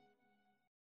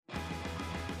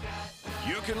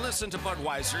 You can listen to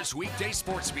Budweiser's Weekday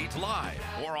Sportsbeat live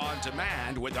or on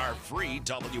demand with our free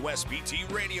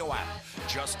WSBT radio app.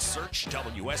 Just search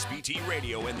WSBT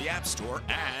Radio in the App Store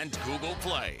and Google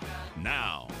Play.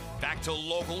 Now, back to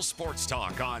local sports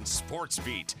talk on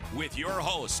Sportsbeat with your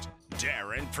host,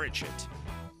 Darren Pritchett.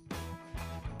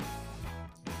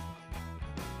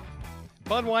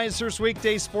 Budweiser's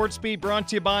Weekday Sportsbeat brought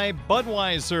to you by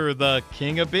Budweiser, the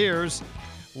king of beers.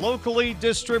 Locally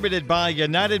distributed by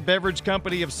United Beverage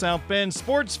Company of South Bend.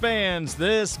 Sports fans,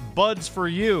 this Bud's for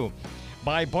you.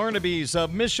 By Barnaby's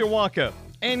of Mishawaka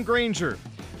and Granger.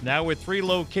 Now with 3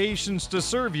 locations to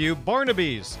serve you,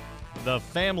 Barnaby's, the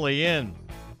family inn.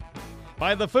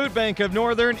 By the Food Bank of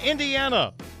Northern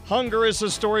Indiana. Hunger is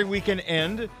a story we can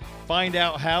end. Find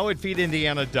out how at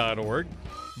feedindiana.org.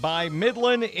 By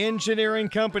Midland Engineering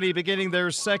Company, beginning their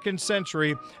 2nd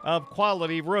century of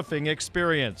quality roofing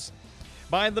experience.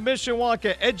 By the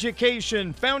Mishawaka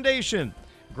Education Foundation,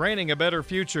 granting a better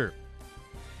future.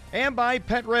 And by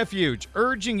Pet Refuge,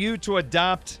 urging you to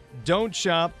adopt, don't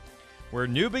shop, where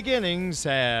new beginnings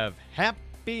have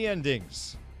happy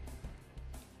endings.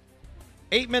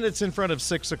 8 minutes in front of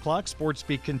 6 o'clock,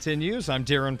 Sportsbeat continues. I'm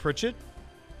Darren Pritchett.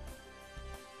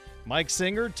 Mike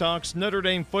Singer talks Notre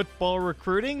Dame football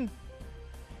recruiting,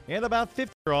 and about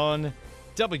 50 on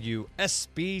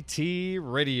WSBT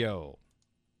Radio.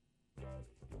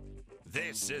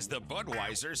 This is the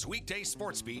Budweiser's Weekday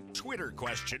Sportsbeat Twitter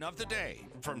question of the day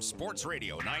from Sports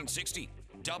Radio 960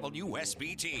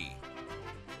 WSBT.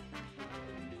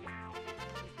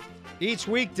 Each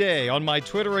weekday on my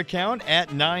Twitter account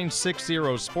at 960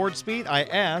 Sportsbeat, I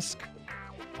ask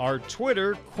our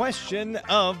Twitter question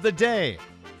of the day.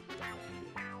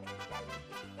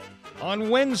 On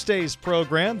Wednesday's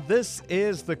program, this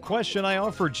is the question I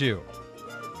offered you.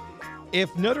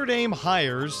 If Notre Dame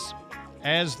hires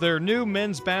as their new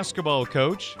men's basketball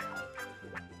coach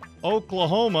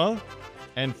Oklahoma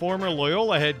and former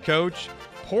Loyola head coach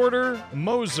Porter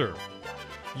Moser,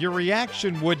 your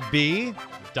reaction would be ...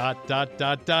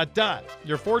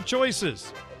 Your 4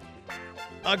 choices.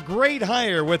 A great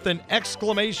hire with an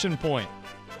exclamation point.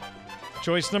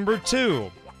 Choice number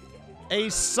 2, a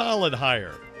solid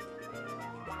hire.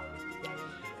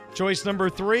 Choice number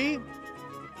 3,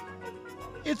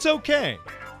 it's okay.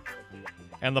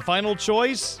 And the final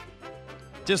choice,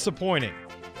 disappointing.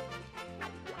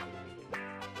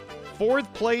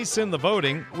 4th place in the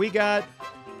voting. We got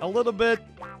a little bit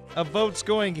of votes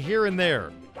going here and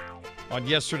there on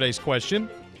yesterday's question.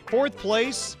 4th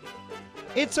place,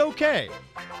 it's okay.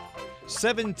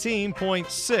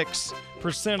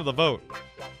 17.6% of the vote.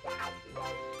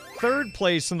 3rd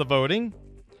place in the voting,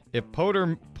 if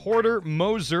Porter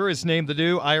Moser is named the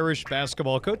new Irish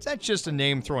basketball coach, that's just a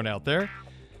name thrown out there.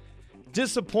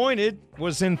 Disappointed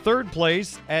was in 3rd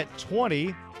place at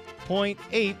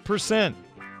 20.8%.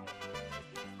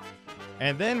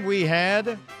 And then we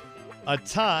had a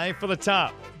tie for the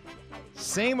top.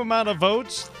 Same amount of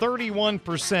votes,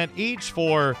 31% each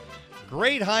for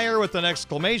great hire with an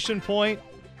exclamation point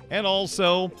and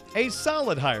also a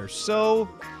solid hire. So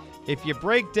if you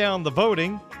break down the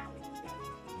voting,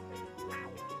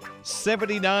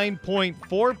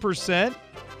 79.4%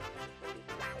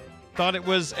 thought it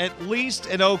was at least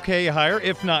an okay hire,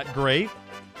 if not great.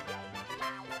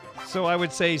 So I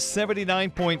would say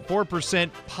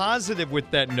 79.4% positive with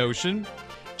that notion.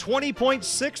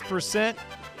 20.6%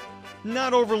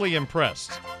 not overly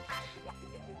impressed.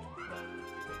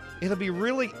 It'll be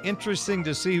really interesting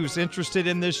to see who's interested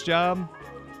in this job.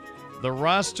 The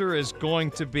roster is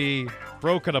going to be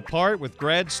broken apart with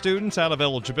grad students out of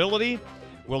eligibility.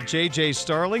 Will J.J.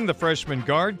 Starling, the freshman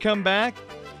guard, come back?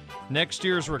 Next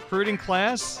year's recruiting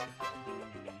class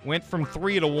went from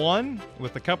 3 to 1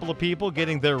 with a couple of people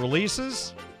getting their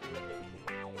releases.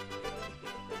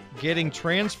 Getting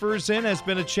transfers in has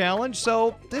been a challenge,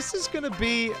 so this is going to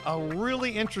be a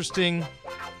really interesting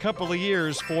couple of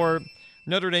years for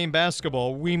Notre Dame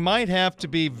basketball. We might have to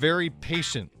be very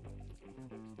patient.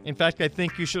 In fact, I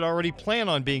think you should already plan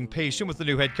on being patient with the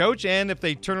new head coach, and if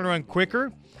they turn it around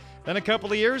quicker than a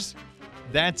couple of years,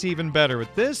 that's even better.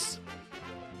 With this,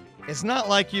 it's not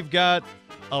like you've got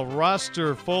a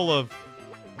roster full of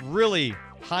really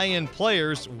high-end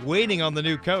players waiting on the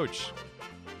new coach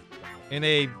in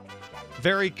a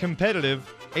very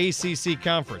competitive ACC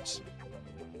conference.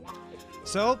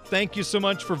 So, thank you so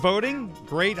much for voting.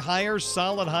 Great hire,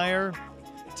 solid hire,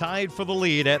 tied for the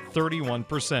lead at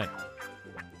 31%.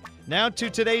 Now to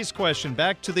today's question,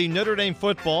 back to the Notre Dame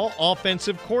football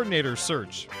offensive coordinator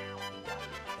search.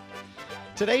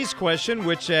 Today's question,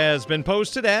 which has been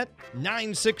posted at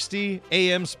 960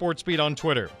 AM Sportsbeat on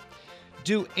Twitter.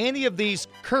 Do any of these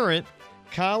current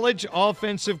college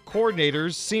offensive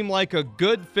coordinators seem like a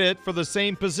good fit for the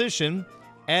same position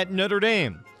at Notre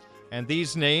Dame? And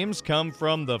these names come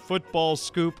from the Football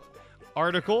Scoop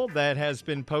article that has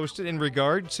been posted in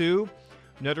regard to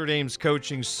Notre Dame's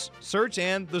coaching search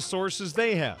and the sources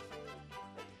they have.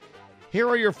 Here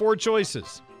are your 4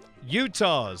 choices.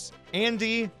 Utah's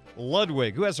Andy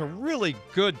Ludwig, who has a really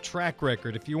good track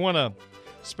record. If you want to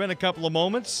spend a couple of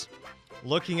moments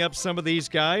looking up some of these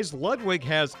guys, Ludwig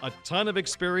has a ton of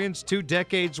experience, 2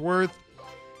 decades worth,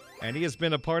 and he has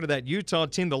been a part of that Utah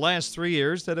team the last 3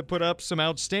 years that have put up some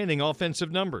outstanding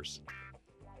offensive numbers.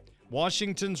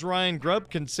 Washington's Ryan Grubb,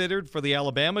 considered for the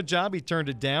Alabama job. He turned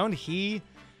it down. He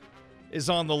is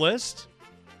on the list,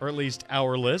 or at least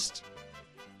our list.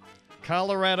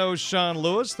 Colorado's Sean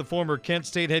Lewis, the former Kent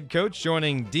State head coach,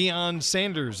 joining Deion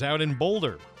Sanders out in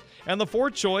Boulder. And the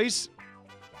 4th choice,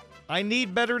 I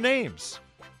need better names.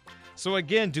 So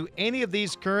again, do any of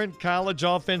these current college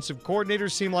offensive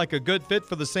coordinators seem like a good fit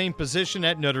for the same position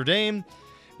at Notre Dame?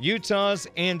 Utah's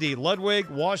Andy Ludwig,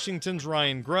 Washington's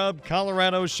Ryan Grubb,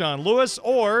 Colorado's Sean Lewis,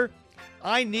 or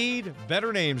I need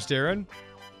better names, Darren.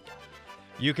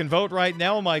 You can vote right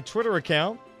now on my Twitter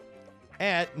account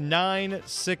at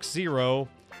 960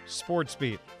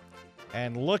 Sportsbeat.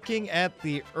 And looking at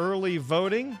the early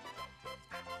voting,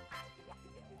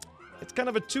 it's kind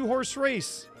of a 2-horse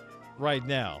race right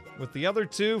now, with the other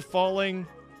 2 falling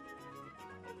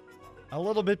a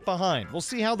little bit behind. We'll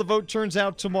see how the vote turns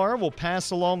out tomorrow. We'll pass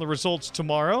along the results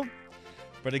tomorrow.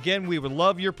 But again, we would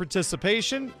love your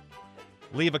participation.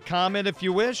 Leave a comment if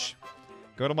you wish.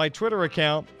 Go to my Twitter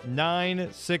account,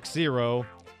 960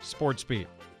 Sportsbeat.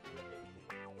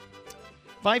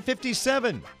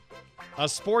 5:57. A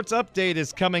sports update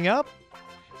is coming up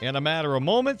in a matter of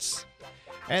moments.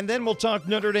 And then we'll talk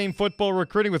Notre Dame football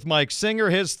recruiting with Mike Singer,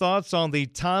 his thoughts on the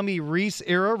Tommy Rees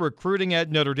era recruiting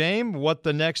at Notre Dame, what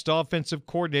the next offensive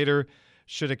coordinator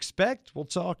should expect. We'll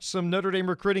talk some Notre Dame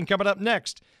recruiting coming up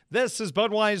next. This is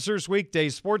Budweiser's Weekday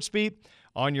Sports Beat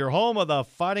on your home of the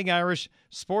Fighting Irish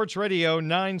Sports Radio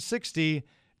 960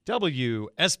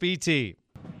 WSBT.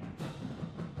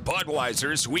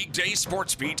 Budweiser's Weekday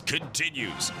Sports Beat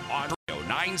continues on Radio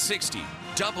 960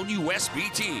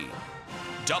 WSBT.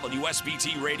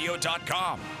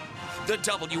 WSBTradio.com, the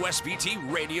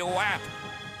WSBT radio app,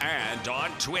 and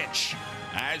on Twitch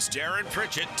as Darren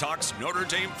Pritchett talks Notre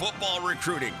Dame football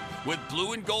recruiting with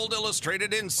Blue and Gold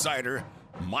Illustrated insider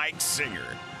Mike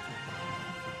Singer.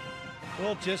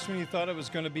 Well, just when you thought it was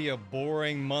going to be a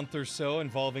boring month or so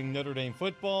involving Notre Dame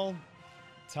football,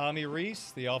 Tommy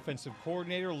Rees, the offensive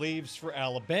coordinator, leaves for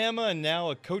Alabama, and now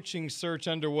a coaching search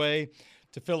underway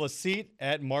to fill a seat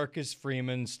at Marcus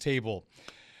Freeman's table.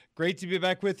 Great to be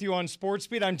back with you on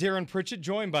Sportsbeat. I'm Darren Pritchett,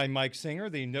 joined by Mike Singer,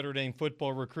 the Notre Dame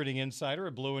football recruiting insider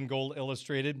at Blue and Gold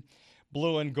Illustrated,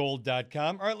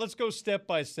 blueandgold.com. All right, let's go step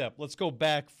by step. Let's go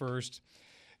back first.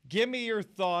 Give me your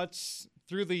thoughts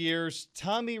through the years,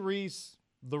 Tommy Rees,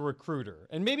 the recruiter,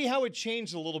 and maybe how it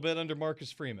changed a little bit under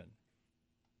Marcus Freeman.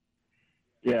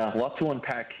 Yeah, a lot to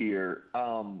unpack here.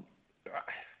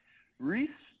 Rees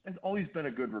has always been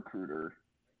a good recruiter.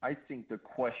 I think the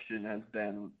question has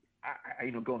been,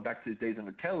 going back to his days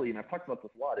under Kelly, and I've talked about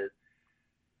this a lot, is,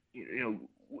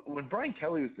 when Brian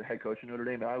Kelly was the head coach of Notre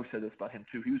Dame, and I always said this about him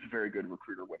too, he was a very good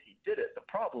recruiter when he did it. The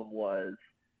problem was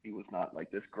he was not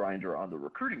like this grinder on the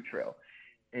recruiting trail.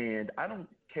 And I don't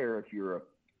care if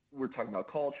we're talking about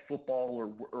college football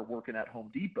or working at Home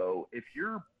Depot. If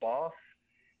your boss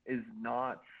is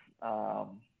not,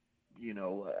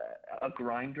 a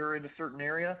grinder in a certain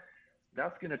area,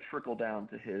 that's going to trickle down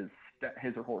to his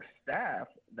or her staff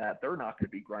that they're not going to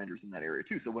be grinders in that area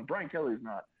too. So when Brian Kelly is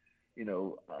not,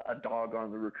 a dog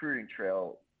on the recruiting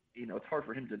trail, it's hard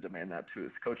for him to demand that to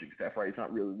his coaching staff, right? He's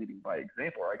not really leading by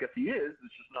example. Or I guess he is.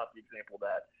 It's just not the example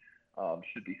that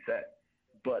should be set.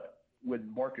 But when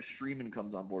Marcus Freeman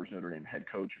comes on board as Notre Dame head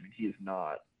coach, I mean, he is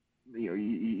not,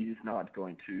 he's not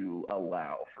going to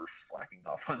allow for slacking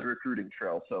off on the recruiting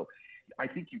trail. So I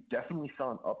think you definitely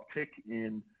saw an uptick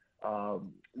in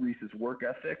Reese's work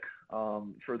ethic,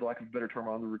 for the lack of a better term,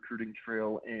 on the recruiting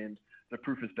trail, and the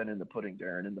proof has been in the pudding,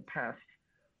 Darren. In the past,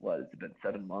 what has it been,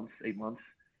 7 months, 8 months?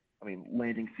 I mean,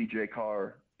 landing C.J.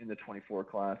 Carr in the 24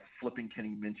 class, flipping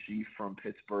Kenny Minchie from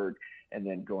Pittsburgh, and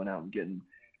then going out and getting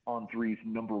On3's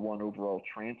number 1 overall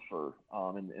transfer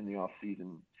in the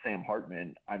offseason, Sam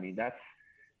Hartman. I mean, does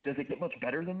it get much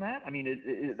better than that? I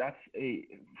mean, that's a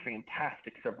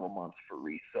fantastic several months for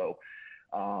Reese. So,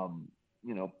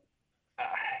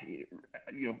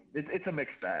 it's a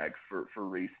mixed bag for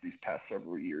Reese these past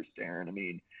several years, Darren. I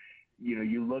mean,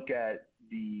 you look at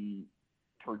the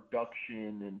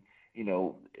production and,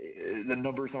 the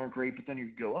numbers aren't great, but then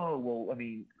you go, oh, well, I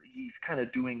mean, he's kind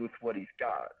of doing with what he's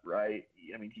got, right?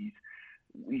 I mean,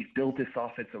 he's built this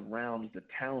offense around the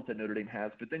talent that Notre Dame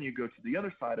has, but then you go to the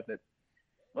other side of it.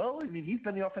 Well, I mean, he's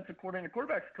been the offensive coordinator,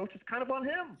 quarterbacks coach is kind of on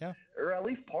him, or at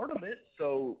least part of it.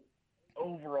 So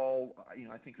overall,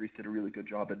 I think Reese did a really good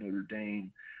job at Notre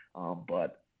Dame,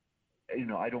 but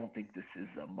I don't think this is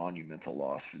a monumental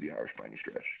loss for the Irish by any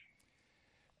stretch.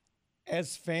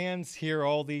 As fans hear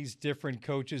all these different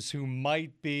coaches who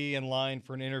might be in line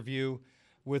for an interview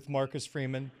with Marcus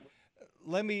Freeman,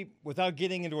 without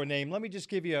getting into a name, let me just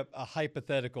give you a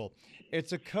hypothetical.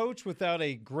 It's a coach without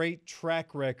a great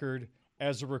track record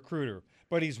as a recruiter,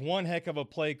 but he's one heck of a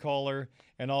play caller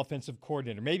and offensive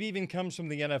coordinator, maybe even comes from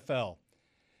the NFL.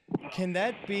 Can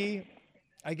that be,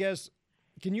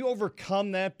 can you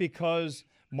overcome that because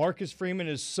Marcus Freeman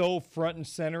is so front and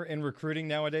center in recruiting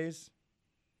nowadays?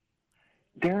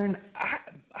 Darren,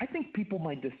 I think people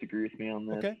might disagree with me on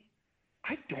this. Okay.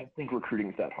 I don't think recruiting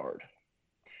is that hard.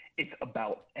 It's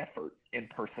about effort and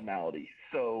personality.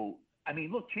 So, I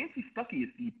mean, look, Chancey Stuckey is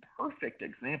the perfect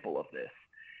example of this.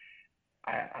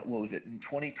 What was it, in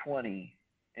 2020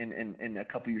 and a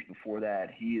couple years before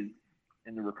that, he is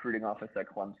in the recruiting office at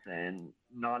Clemson,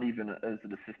 not even as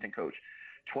an assistant coach.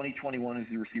 2021 is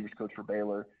the receivers coach for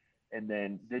Baylor. And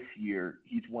then this year,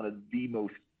 he's one of the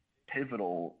most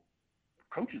pivotal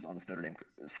coaches on the Notre Dame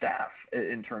staff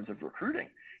in terms of recruiting.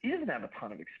 He doesn't have a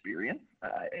ton of experience.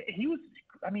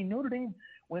 Notre Dame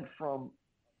went from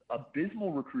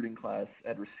abysmal recruiting class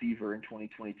at receiver in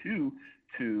 2022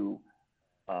 to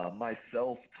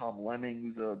myself, Tom Lemming,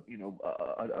 who's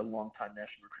a longtime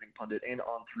national recruiting pundit, and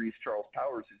On3's Charles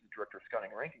Powers, who's the director of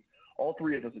scouting and rankings. All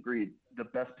three of us agreed the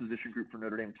best position group for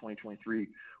Notre Dame in 2023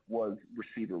 was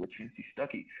receiver with Chancey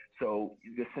Stuckey. So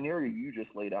the scenario you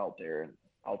just laid out there, and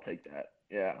I'll take that.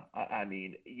 Yeah, I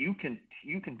mean, you can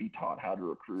be taught how to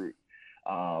recruit,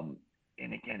 and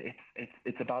again,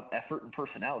 it's about effort and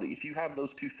personality. If you have those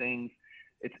two things,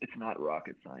 it's not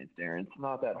rocket science, Darren. It's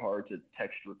not that hard to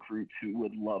text recruits who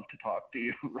would love to talk to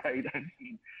you, right? I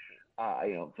mean,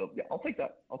 so yeah, I'll take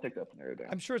that. I'll take that scenario,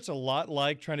 Darren. I'm sure it's a lot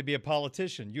like trying to be a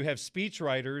politician. You have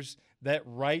speechwriters that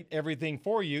write everything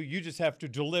for you. You just have to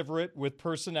deliver it with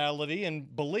personality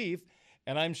and belief.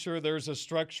 And I'm sure there's a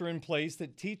structure in place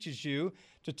that teaches you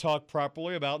to talk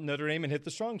properly about Notre Dame and hit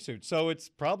the strong suit. So it's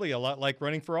probably a lot like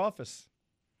running for office.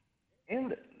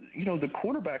 And, the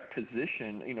quarterback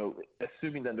position,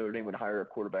 assuming that Notre Dame would hire a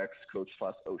quarterbacks coach /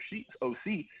 OC,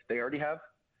 they already have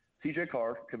C.J.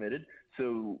 Carr committed.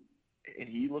 So, and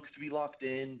he looks to be locked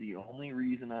in. The only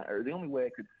way I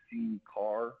could see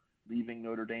Carr leaving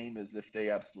Notre Dame is if they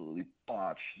absolutely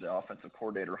botch the offensive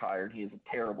coordinator hire, and he is a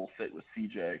terrible fit with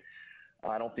C.J.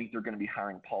 I don't think they're going to be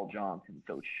hiring Paul Johnson,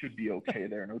 so it should be okay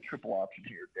there. No triple option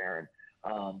here, Darren.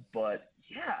 But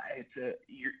yeah,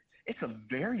 it's a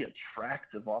very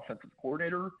attractive offensive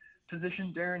coordinator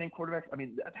position, Darren, and quarterbacks. I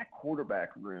mean, that quarterback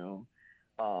room,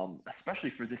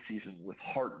 especially for this season with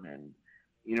Hartman,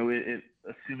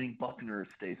 assuming Buckner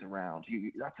stays around,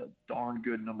 that's a darn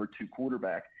good number 2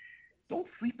 quarterback. Don't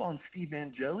sleep on Steve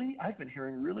Angeli. I've been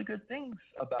hearing really good things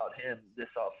about him this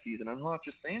offseason. I'm not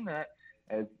just saying that.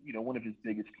 as one of his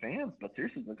biggest fans, but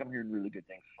seriously, look, I'm hearing really good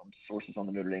things from sources on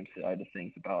the Notre Dame side of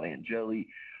things about Angeli.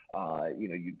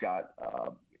 You've got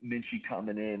Minchie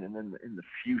coming in, and then in the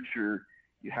future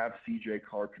you have CJ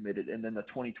Carr committed, and then the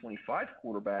 2025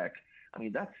 quarterback. I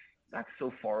mean, that's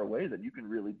so far away that you can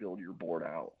really build your board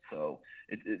out. So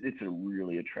it's a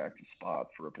really attractive spot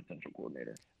for a potential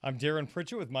coordinator. I'm Darren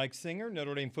Pritchett with Mike Singer,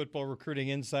 Notre Dame football recruiting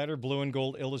insider, Blue and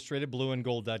Gold Illustrated,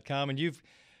 blueandgold.com. And you've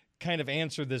kind of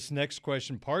answered this next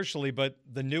question partially, but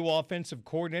the new offensive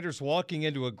coordinator's walking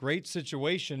into a great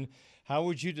situation. How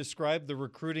would you describe the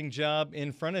recruiting job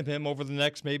in front of him over the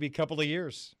next maybe couple of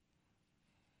years?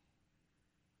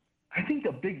 I think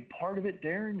a big part of it,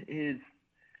 Darren, is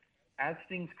as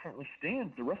things currently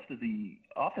stand, the rest of the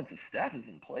offensive staff is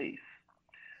in place.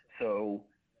 So,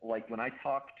 like when I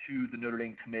talk to the Notre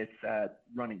Dame commits at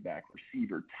running back,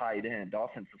 receiver, tight end,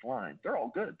 offensive line, they're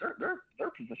all good. They're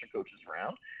position coaches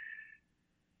around.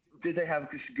 Did they have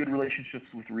good relationships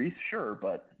with Reese? Sure,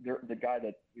 but the guy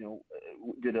that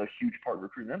did a huge part of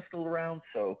recruiting them still around.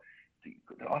 So the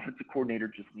offensive coordinator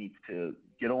just needs to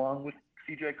get along with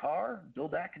CJ Carr,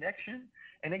 build that connection,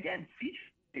 and again,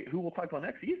 CJ, who we'll talk about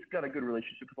next, he's got a good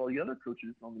relationship with all the other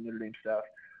coaches on the Notre Dame staff.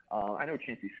 I know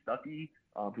Chancey Stuckey,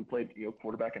 who played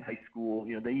quarterback in high school.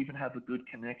 They even have a good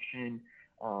connection.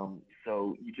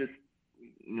 So you just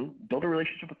build a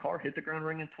relationship with Carr, hit the ground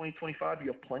running in 2025. You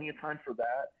have plenty of time for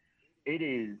that. It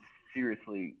is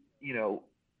seriously,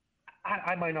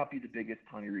 I might not be the biggest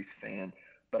Tommy Reese fan,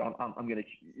 but I'm going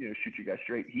to shoot you guys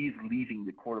straight. He's leaving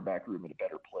the quarterback room in a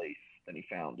better place than he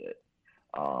found it.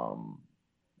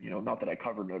 Not that I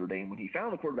covered Notre Dame when he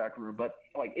found the quarterback room, but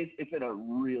like it's in a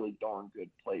really darn good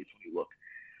place when you look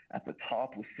at the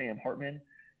top with Sam Hartman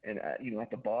and at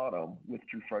the bottom with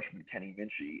true freshman Kenny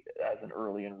Minchie as an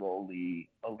early enrollee,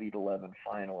 Elite 11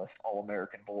 finalist,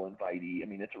 All-American Bowl invitee. I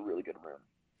mean, it's a really good room.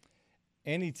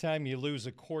 Anytime you lose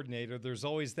a coordinator, there's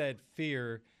always that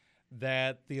fear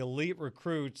that the elite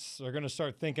recruits are going to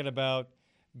start thinking about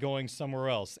going somewhere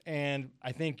else. And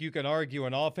I think you can argue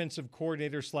an offensive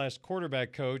coordinator /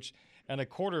 quarterback coach and a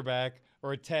quarterback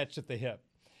are attached at the hip.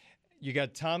 You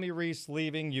got Tommy Reese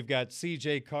leaving. You've got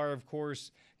CJ Carr, of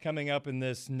course, coming up in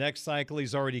this next cycle.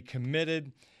 He's already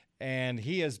committed, and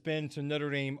he has been to Notre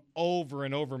Dame over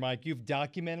and over, Mike. You've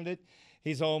documented it.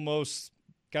 He's almost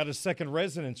got a second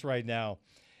residence right now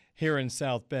here in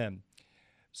South Bend.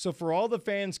 So for all the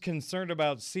fans concerned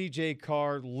about CJ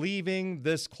Carr leaving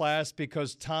this class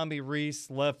because Tommy Reese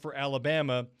left for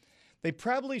Alabama, they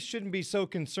probably shouldn't be so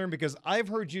concerned, because I've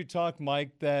heard you talk,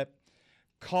 Mike, that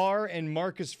Carr and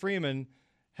Marcus Freeman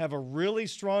have a really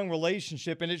strong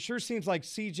relationship, and it sure seems like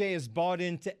CJ has bought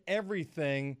into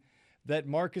everything that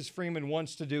Marcus Freeman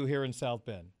wants to do here in South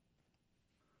Bend.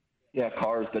 Yeah,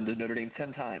 Carr's been to Notre Dame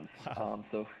 10 times.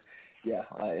 Yeah,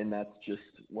 and that's just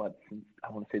since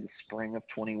I want to say the spring of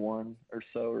 21 or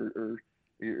so, or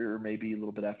maybe a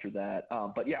little bit after that.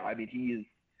 But yeah, I mean,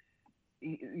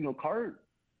 Carr,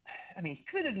 I mean, he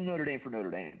committed to Notre Dame for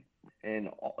Notre Dame, and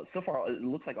so far it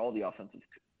looks like all the offensive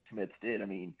commits did. I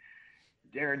mean,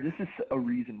 Darren, this is a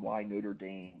reason why Notre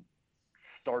Dame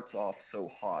starts off so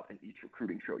hot in each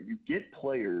recruiting show. You get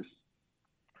players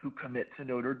who commit to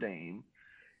Notre Dame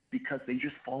because they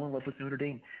just fall in love with Notre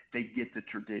Dame. They get the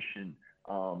tradition.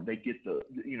 They get the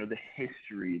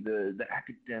history, the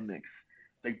academics.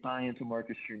 They buy into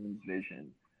Marcus Freeman's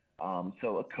vision.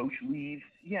 So a coach leaves.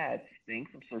 Yeah, it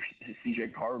stinks. I'm sure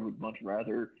CJ Carr would much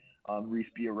rather Reese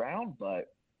be around,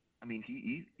 but I mean,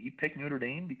 he picked Notre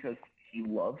Dame because he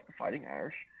loves the Fighting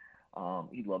Irish.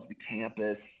 He loves the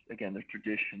campus, again, the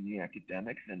tradition, the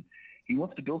academics, and he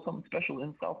wants to build something special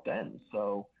in South Bend.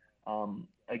 So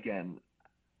again,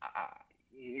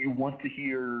 you want to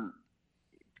hear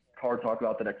Carr talk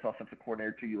about the next offensive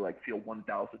coordinator to you, feel 1,000%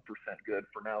 good.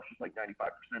 For now, it's just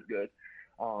 95% good.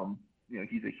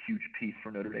 He's a huge piece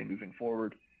for Notre Dame moving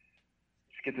forward.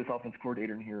 Just get this offensive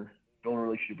coordinator in here, build a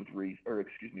relationship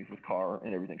with Carr,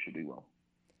 and everything should be well.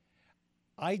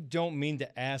 I don't mean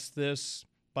to ask this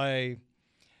by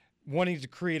wanting to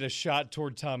create a shot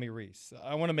toward Tommy Reese.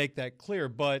 I want to make that clear,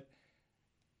 but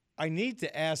I need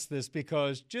to ask this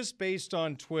because just based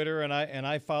on Twitter, and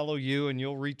I follow you, and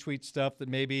you'll retweet stuff that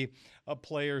maybe a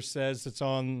player says it's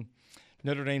on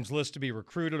Notre Dame's list to be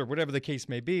recruited or whatever the case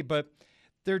may be, but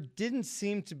there didn't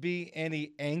seem to be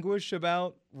any anguish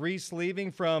about Reese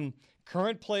leaving from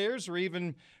current players or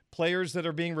even players that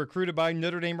are being recruited by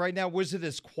Notre Dame right now. Was it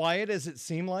as quiet as it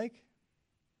seemed like?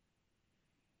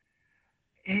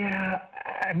 Yeah,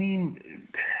 I mean,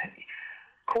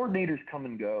 coordinators come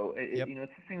and go. Yep.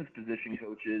 It's the same as position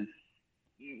coaches.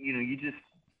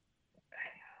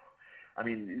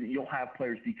 You'll have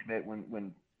players decommit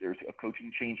when there's a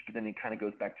coaching change, but then it kind of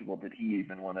goes back to, well, did he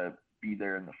even want to be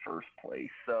there in the first place?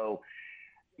 So,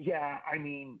 yeah, I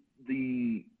mean,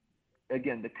 the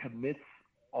commits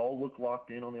all look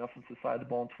locked in on the offensive side of the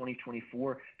ball in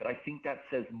 2024, but I think that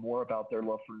says more about their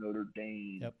love for Notre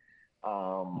Dame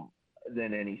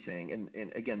than anything. And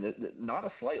again, not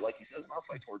a slight, like you said, not a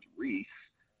slight towards Reese.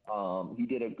 He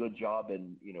did a good job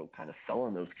in, kind of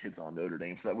selling those kids on Notre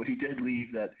Dame, so that when he did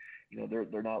leave, that,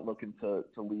 they're not looking to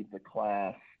leave the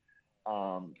class.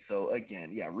 So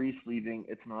again, yeah, Reese leaving,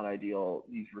 it's not ideal.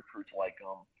 These recruits like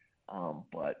him,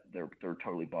 but they're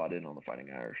totally bought in on the Fighting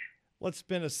Irish. Let's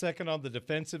spend a second on the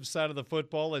defensive side of the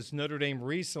football, as Notre Dame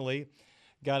recently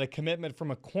got a commitment from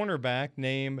a cornerback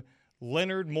named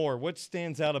Leonard Moore. What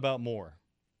stands out about Moore?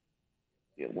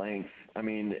 Yeah, length. I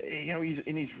mean,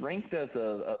 he's ranked as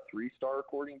a 3-star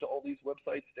according to all these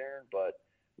websites, Darren. But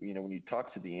when you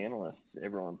talk to the analysts,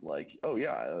 everyone's like, "Oh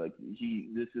yeah,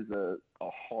 this is a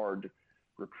hard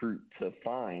recruit to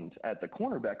find at the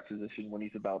cornerback position when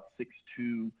he's about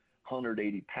 6'2",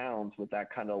 180 pounds with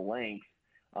that kind of length."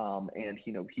 And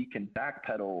he can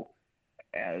backpedal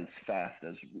as fast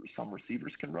as some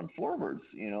receivers can run forwards.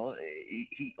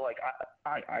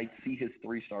 I see his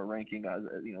 3-star ranking as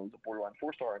as a borderline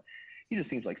 4-star, and he just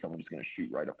seems like someone who's going to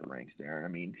shoot right up the ranks there. I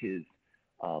mean, his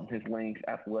length,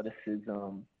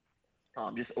 athleticism,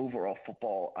 just overall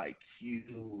football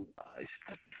IQ,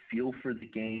 feel for the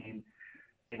game,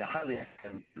 and a highly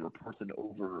academic reports an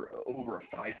over a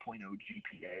 5.0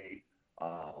 GPA.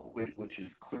 Which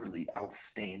is clearly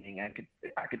outstanding.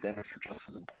 Academics are just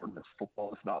as important as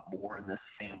football, if not more, in this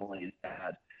family. His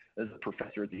dad is a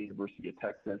professor at the University of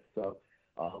Texas. So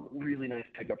really nice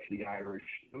pickup for the Irish.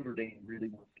 Notre Dame really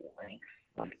wants length.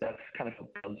 Like, that's kind of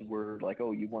a buzzword, like,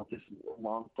 oh, you want this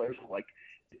long players. Like,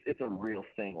 it's a real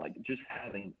thing. Like, just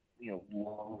having,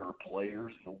 longer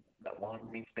players, that long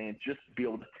wingspan, just to be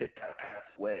able to tip that pass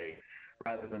away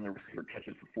rather than the receiver catch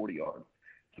it for 40 yards.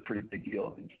 It's a pretty big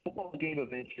deal. I mean, football's a game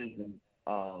of inches, and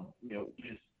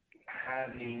just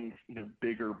having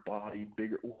bigger body,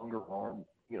 longer arm,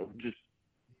 just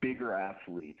bigger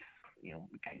athletes,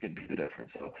 can be the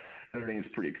difference. So Notre Dame's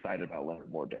pretty excited about Leonard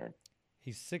Moore, Darren.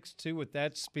 He's 6'2" with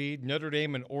that speed. Notre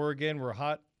Dame and Oregon were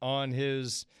hot on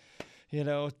his,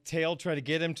 tail, trying to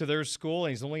get him to their school,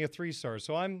 and he's only a 3-star.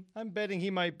 So I'm betting he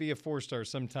might be a 4-star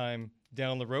sometime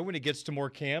down the road when he gets to more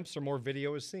camps or more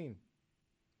video is seen.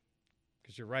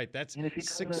 Because you're right, that's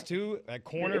 6'2", at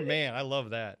corner, man, I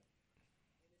love that.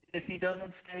 If he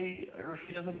doesn't stay, or if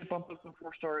he doesn't get bumped up to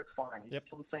 4-star, it's fine. He's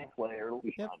still the same player. It'll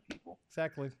be fun, people.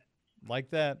 Exactly.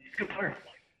 Like that. He's a good player.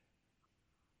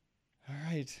 All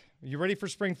right. You ready for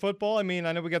spring football? I mean,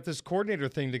 I know we got this coordinator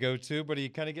thing to go to, but are you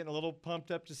kind of getting a little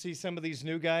pumped up to see some of these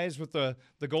new guys with the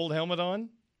gold helmet on?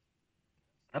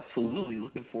 Absolutely.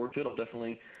 Looking forward to it. I'll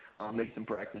definitely make some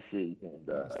practices, and,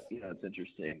 it's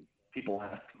interesting. People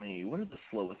ask me, what are the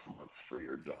slowest months for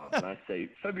your job? And I say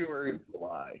February and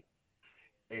July.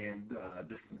 And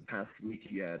just in the past week,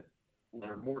 you had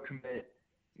Leonard Moore commit.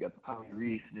 You got the Tommy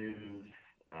Reese news.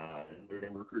 Notre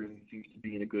Dame recruiting seems to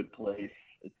be in a good place.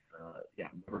 It's,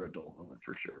 never a dull moment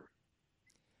for sure.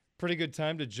 Pretty good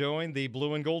time to join the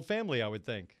blue and gold family, I would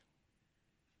think.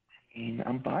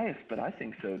 I'm biased, but I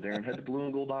think so, Darren. Head to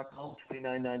blueandgold.com,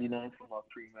 $29.99 for lock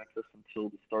premium access until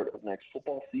the start of next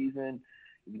football season.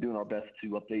 We're doing our best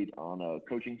to update on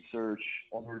coaching search,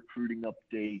 all the recruiting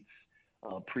updates,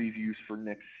 previews for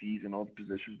next season, all the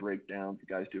position breakdowns. The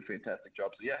guys do a fantastic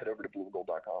job. So, head over to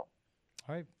blueandgold.com. All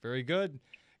right, very good.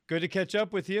 Good to catch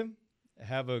up with you.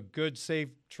 Have a good, safe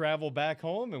travel back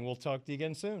home, and we'll talk to you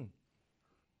again soon.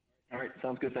 All right,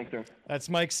 sounds good. Thanks, Darren. That's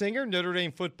Mike Singer, Notre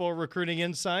Dame football recruiting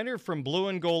insider from Blue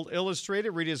and Gold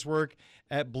Illustrated. Read his work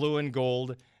at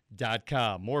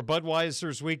blueandgold.com. More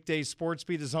Budweiser's Weekday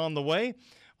Sportsbeat is on the way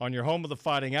on your home of the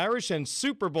Fighting Irish and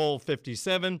Super Bowl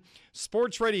 57.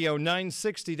 Sports Radio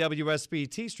 960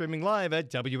 WSBT, streaming live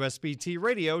at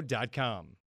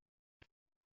WSBTradio.com.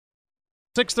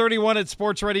 6:31 at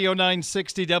Sports Radio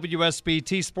 960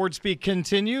 WSBT. Sportsbeat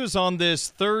continues on this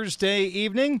Thursday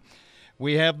evening.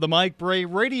 We have the Mike Bray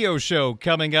Radio Show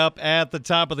coming up at the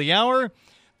top of the hour.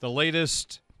 The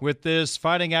latest with this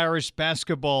Fighting Irish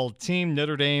basketball team,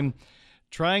 Notre Dame,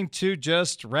 trying to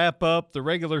just wrap up the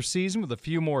regular season with a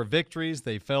few more victories.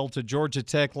 They fell to Georgia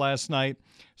Tech last night,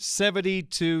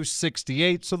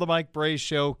 70-68. So the Mike Bray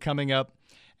Show coming up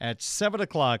at 7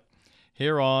 o'clock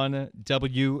here on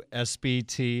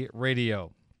WSBT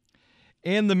Radio.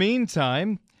 In the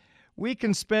meantime, we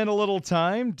can spend a little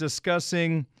time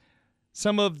discussing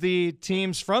some of the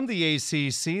teams from the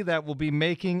ACC that will be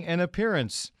making an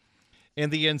appearance in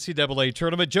the NCAA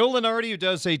tournament. Joe Lunardi, who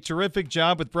does a terrific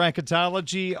job with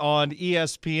bracketology on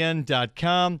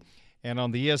ESPN.com and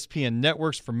on the ESPN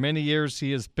networks for many years.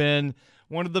 He has been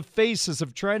one of the faces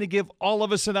of trying to give all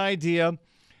of us an idea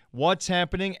what's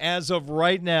happening as of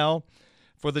right now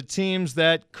for the teams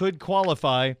that could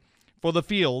qualify for the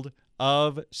field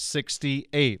of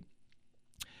 68.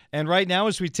 And right now,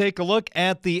 as we take a look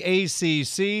at the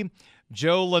ACC,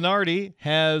 Joe Lunardi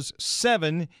has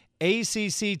 7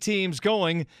 ACC teams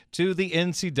going to the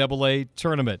NCAA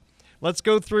tournament. Let's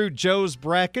go through Joe's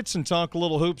brackets and talk a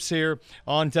little hoops here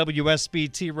on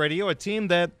WSBT Radio, a team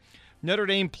that Notre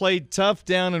Dame played tough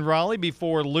down in Raleigh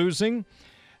before losing.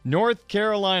 North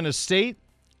Carolina State,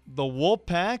 the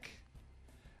Wolfpack,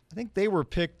 I think they were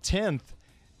picked 10th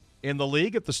in the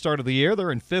league at the start of the year.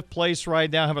 They're in 5th place right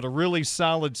now, having a really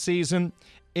solid season.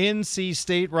 NC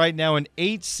State right now an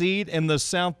 8th seed in the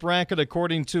South bracket,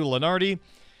 according to Lunardi.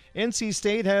 NC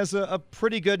State has a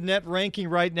pretty good net ranking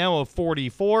right now of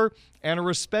 44 and a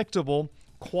respectable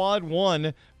quad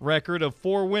 1 record of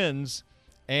 4 wins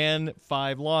and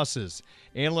 5 losses.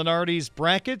 In Lunardi's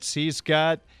brackets, he's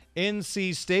got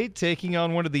NC State taking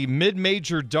on one of the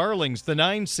mid-major darlings, the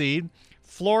 9 seed,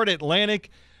 Florida Atlantic.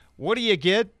 What do you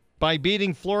get by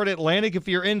beating Florida Atlantic if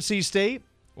you're NC State?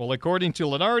 Well, according to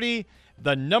Lunardi,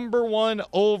 the number 1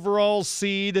 overall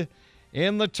seed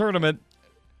in the tournament,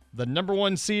 the number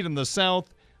 1 seed in the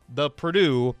South, the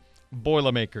Purdue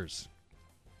Boilermakers.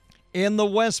 In the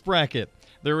West bracket,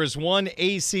 there is one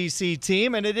ACC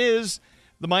team, and it is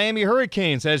the Miami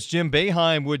Hurricanes. As Jim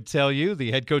Boeheim would tell you,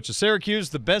 the head coach of Syracuse,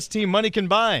 the best team money can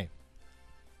buy.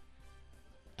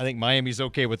 I think Miami's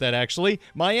okay with that, actually.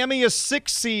 Miami is 6th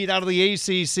seed out of the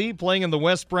ACC, playing in the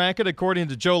West bracket, according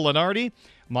to Joe Lunardi.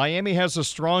 Miami has a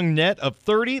strong net of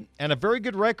 30 and a very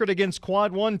good record against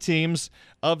quad 1 teams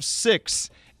of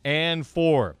 6-4.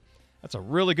 That's a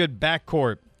really good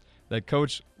backcourt that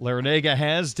Coach Larinaga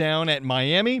has down at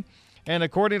Miami. And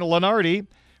according to Lunardi,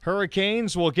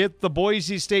 Hurricanes will get the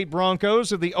Boise State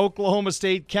Broncos or the Oklahoma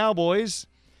State Cowboys.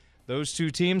 Those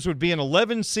two teams would be an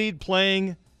 11 seed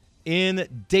playing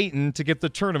in Dayton to get the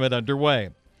tournament underway.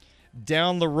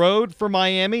 Down the road for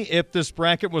Miami, if this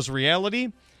bracket was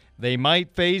reality, they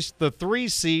might face the 3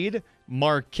 seed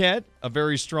Marquette, a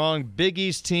very strong Big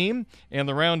East team, in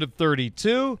the round of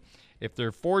 32. If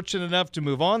they're fortunate enough to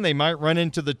move on, they might run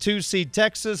into the 2 seed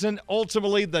Texas and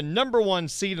ultimately the number 1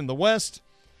 seed in the West,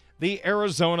 the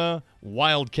Arizona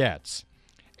Wildcats.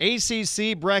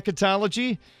 ACC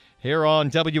bracketology here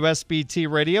on WSBT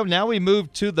Radio. Now we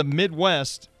move to the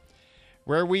Midwest,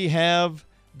 where we have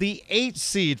the 8th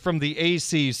seed from the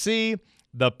ACC,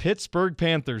 the Pittsburgh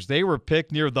Panthers. They were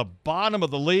picked near the bottom of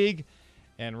the league,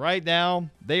 and right now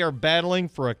they are battling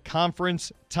for a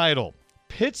conference title.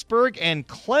 Pittsburgh and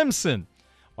Clemson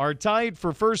are tied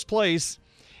for first place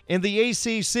in the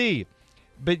ACC,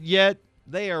 but yet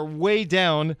they are way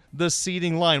down the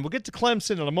seeding line. We'll get to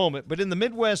Clemson in a moment, but in the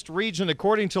Midwest region,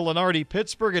 according to Lunardi,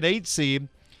 Pittsburgh at 8 seed,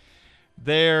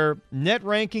 their net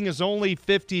ranking is only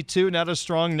 52, not a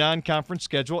strong non-conference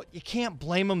schedule. You can't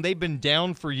blame them. They've been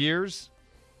down for years.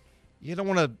 You don't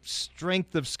want a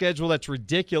strength of schedule that's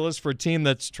ridiculous for a team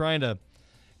that's trying to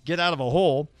get out of a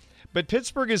hole. But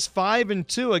Pittsburgh is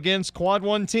 5-2 against quad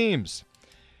 1 teams.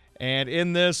 And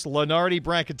in this Lunardi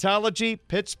bracketology,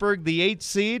 Pittsburgh, the 8th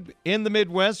seed in the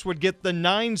Midwest, would get the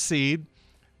 9 seed,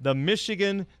 the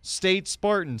Michigan State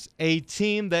Spartans, a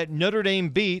team that Notre Dame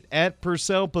beat at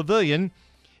Purcell Pavilion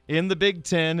in the Big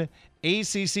Ten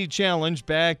ACC Challenge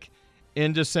back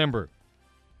in December.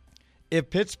 If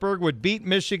Pittsburgh would beat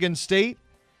Michigan State,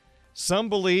 some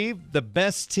believe the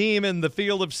best team in the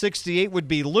field of 68 would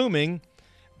be looming.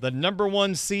 The number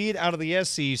 1 seed out of the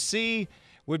SEC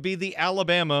would be the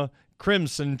Alabama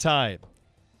Crimson Tide.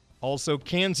 Also,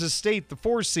 Kansas State, the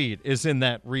 4 seed, is in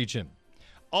that region.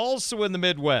 Also in the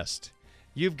Midwest,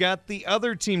 you've got the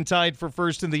other team tied for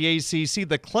first in the ACC,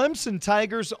 the Clemson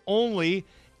Tigers, only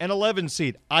an 11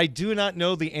 seed. I do not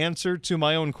know the answer to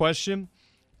my own question.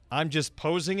 I'm just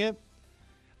posing it.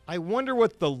 I wonder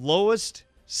what the lowest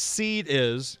seed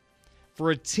is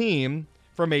for a team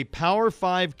from a Power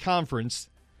 5 conference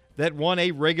that won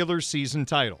a regular season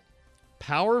title.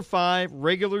 Power 5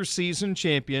 regular season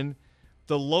champion,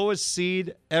 the lowest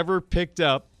seed ever picked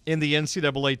up in the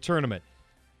NCAA tournament.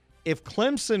 If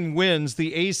Clemson wins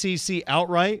the ACC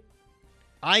outright,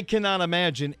 I cannot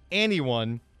imagine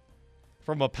anyone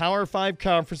from a Power 5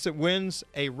 conference that wins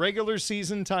a regular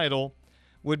season title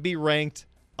would be ranked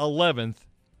 11th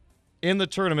in the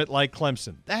tournament like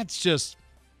Clemson. That's just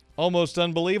almost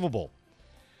unbelievable.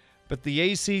 But the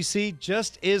ACC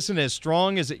just isn't as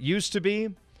strong as it used to be.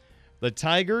 The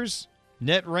Tigers,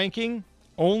 net ranking,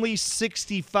 only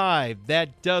 65.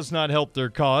 That does not help their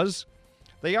cause.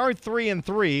 They are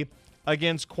 3-3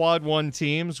 against Quad 1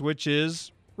 teams, which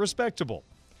is respectable.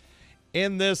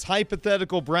 In this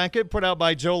hypothetical bracket put out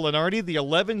by Joe Lunardi, the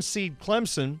 11 seed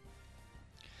Clemson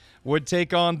would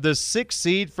take on the 6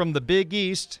 seed from the Big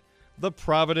East, the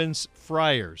Providence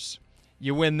Friars.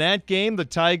 You win that game, the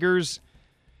Tigers,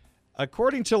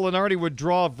 according to Lunardi, would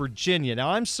draw Virginia.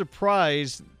 Now, I'm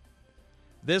surprised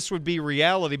this would be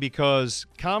reality because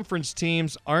conference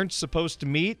teams aren't supposed to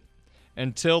meet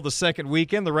until the second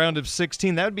weekend, the round of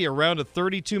 16. That would be a round of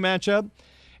 32 matchup,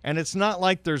 and it's not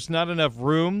like there's not enough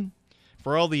room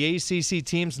for all the ACC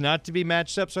teams not to be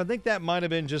matched up. So I think that might have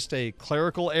been just a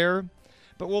clerical error,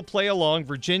 but we'll play along.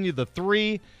 Virginia, the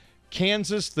 3,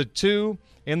 Kansas, the 2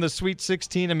 in the Sweet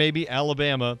 16, and maybe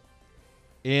Alabama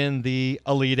in the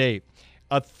Elite 8.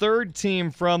 A third team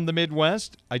from the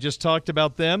Midwest, I just talked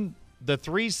about them. The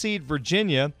 3 seed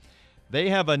Virginia, they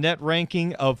have a net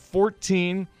ranking of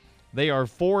 14. They are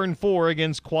 4-4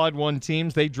 against Quad 1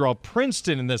 teams. They draw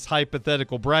Princeton in this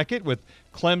hypothetical bracket with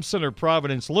Clemson or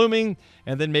Providence looming,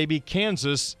 and then maybe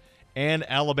Kansas and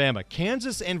Alabama.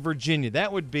 Kansas and Virginia,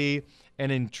 that would be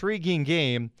an intriguing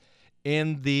game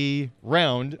in the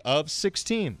round of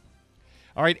 16.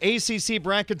 All right, ACC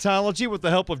bracketology with the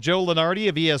help of Joe Lunardi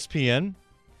of ESPN.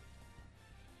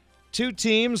 2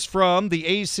 teams from the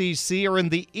ACC are in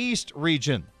the East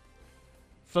region.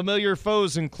 Familiar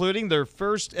foes, including their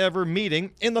first ever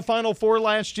meeting in the Final Four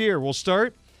last year. We'll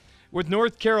start with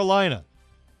North Carolina.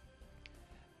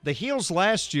 The Heels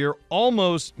last year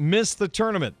almost missed the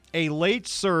tournament. A late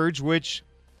surge, which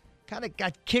kind of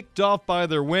got kicked off by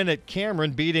their win at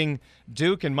Cameron, beating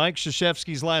Duke in Mike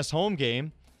Krzyzewski's last home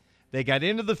game. They got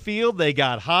into the field, they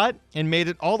got hot, and made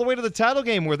it all the way to the title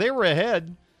game where they were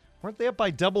ahead. Weren't they up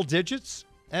by double digits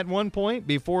at one point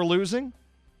before losing?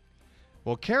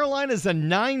 Well, Carolina's a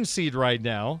 9 seed right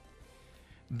now.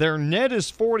 Their net is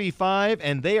 45,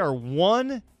 and they are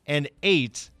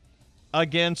 1-8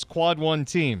 against Quad 1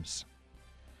 teams.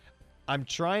 I'm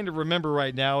trying to remember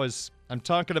right now as I'm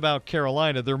talking about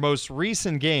Carolina, their most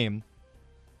recent game.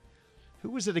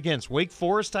 Who was it against? Wake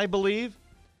Forest, I believe.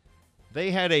 They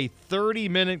had a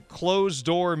 30-minute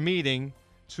closed-door meeting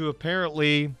to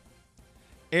apparently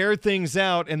air things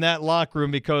out in that locker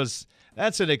room because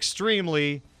that's an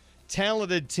extremely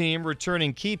talented team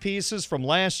returning key pieces from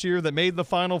last year that made the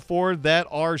Final Four that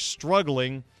are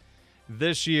struggling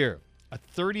this year. A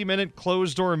 30-minute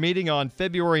closed-door meeting on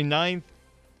February 9th.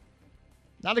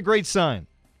 Not a great sign.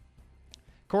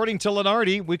 According to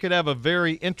Lunardi, we could have a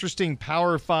very interesting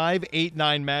Power 5 8-9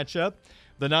 matchup.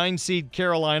 The 9-seed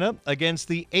Carolina against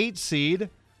the 8-seed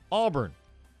Auburn.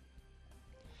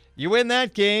 You win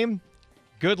that game,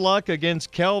 good luck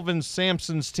against Kelvin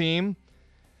Sampson's team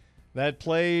that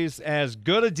plays as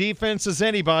good a defense as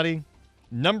anybody.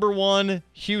 Number 1,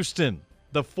 Houston.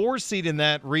 The 4-seed in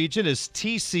that region is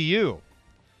TCU.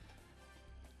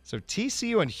 So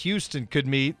TCU and Houston could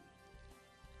meet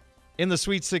in the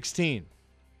Sweet 16.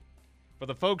 For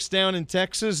the folks down in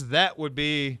Texas, that would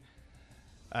be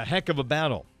a heck of a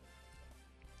battle.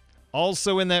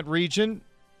 Also in that region,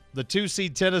 the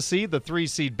 2-seed Tennessee, the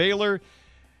 3-seed Baylor,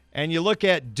 and you look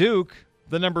at Duke,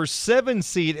 the number 7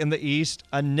 seed in the East,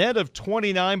 a net of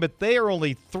 29, but they are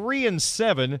only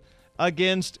 3-7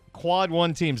 against Quad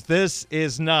 1 teams. This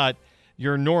is not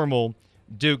your normal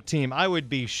Duke team. I would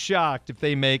be shocked if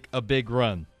they make a big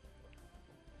run.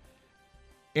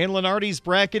 In Lunardi's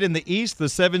bracket in the East, the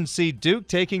 7-seed Duke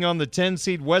taking on the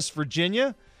 10-seed West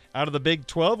Virginia out of the Big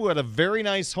 12, who had a very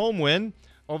nice home win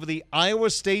over the Iowa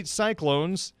State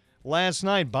Cyclones last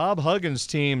night. Bob Huggins'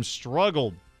 team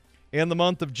struggled in the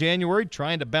month of January,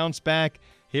 trying to bounce back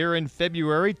here in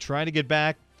February, trying to get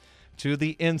back to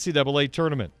the NCAA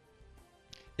tournament.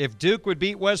 If Duke would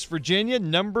beat West Virginia,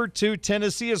 number 2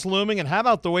 Tennessee is looming. And how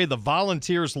about the way the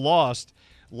Volunteers lost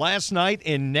last night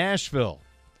in Nashville?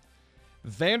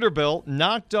 Vanderbilt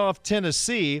knocked off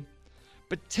Tennessee,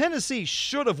 but Tennessee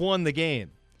should have won the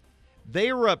game.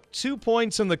 They were up 2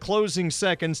 points in the closing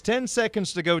seconds, 10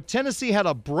 seconds to go. Tennessee had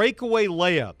a breakaway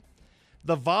layup.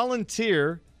 The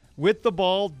Volunteer, with the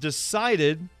ball,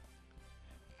 decided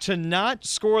to not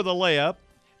score the layup,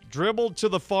 dribbled to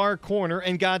the far corner,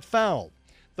 and got fouled.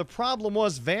 The problem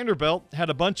was Vanderbilt had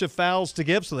a bunch of fouls to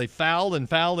give, so they fouled and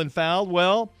fouled and fouled.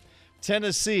 Well,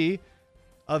 Tennessee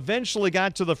eventually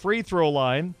got to the free throw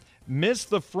line, missed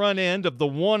the front end of the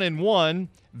 1-and-1.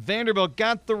 Vanderbilt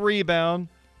got the rebound.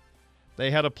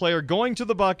 They had a player going to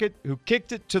the bucket who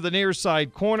kicked it to the near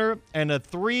side corner, and a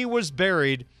 3 was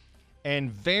buried,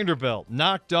 and Vanderbilt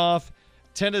knocked off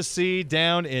Tennessee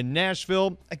down in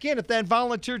Nashville. Again, if that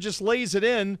Volunteer just lays it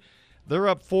in, they're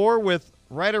up 4 with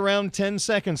right around 10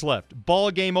 seconds left.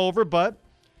 Ball game over, but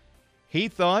he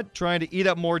thought trying to eat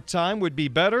up more time would be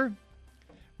better.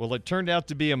 Well, it turned out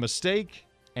to be a mistake,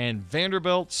 and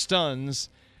Vanderbilt stuns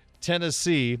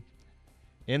Tennessee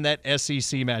in that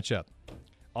SEC matchup.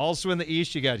 Also in the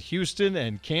East, you got Houston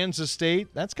and Kansas State.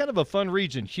 That's kind of a fun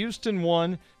region. Houston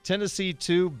 1, Tennessee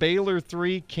 2, Baylor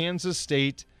 3, Kansas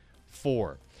State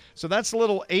 4. So that's a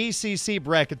little ACC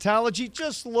bracketology,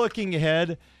 just looking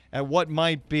ahead at what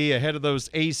might be ahead of those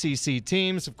ACC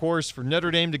teams. Of course, for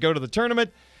Notre Dame to go to the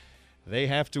tournament, they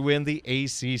have to win the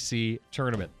ACC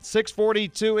tournament.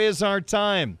 6:42 is our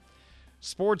time.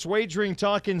 Sports Wagering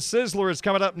Talk and Sizzler is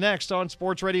coming up next on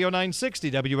Sports Radio 960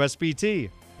 WSBT.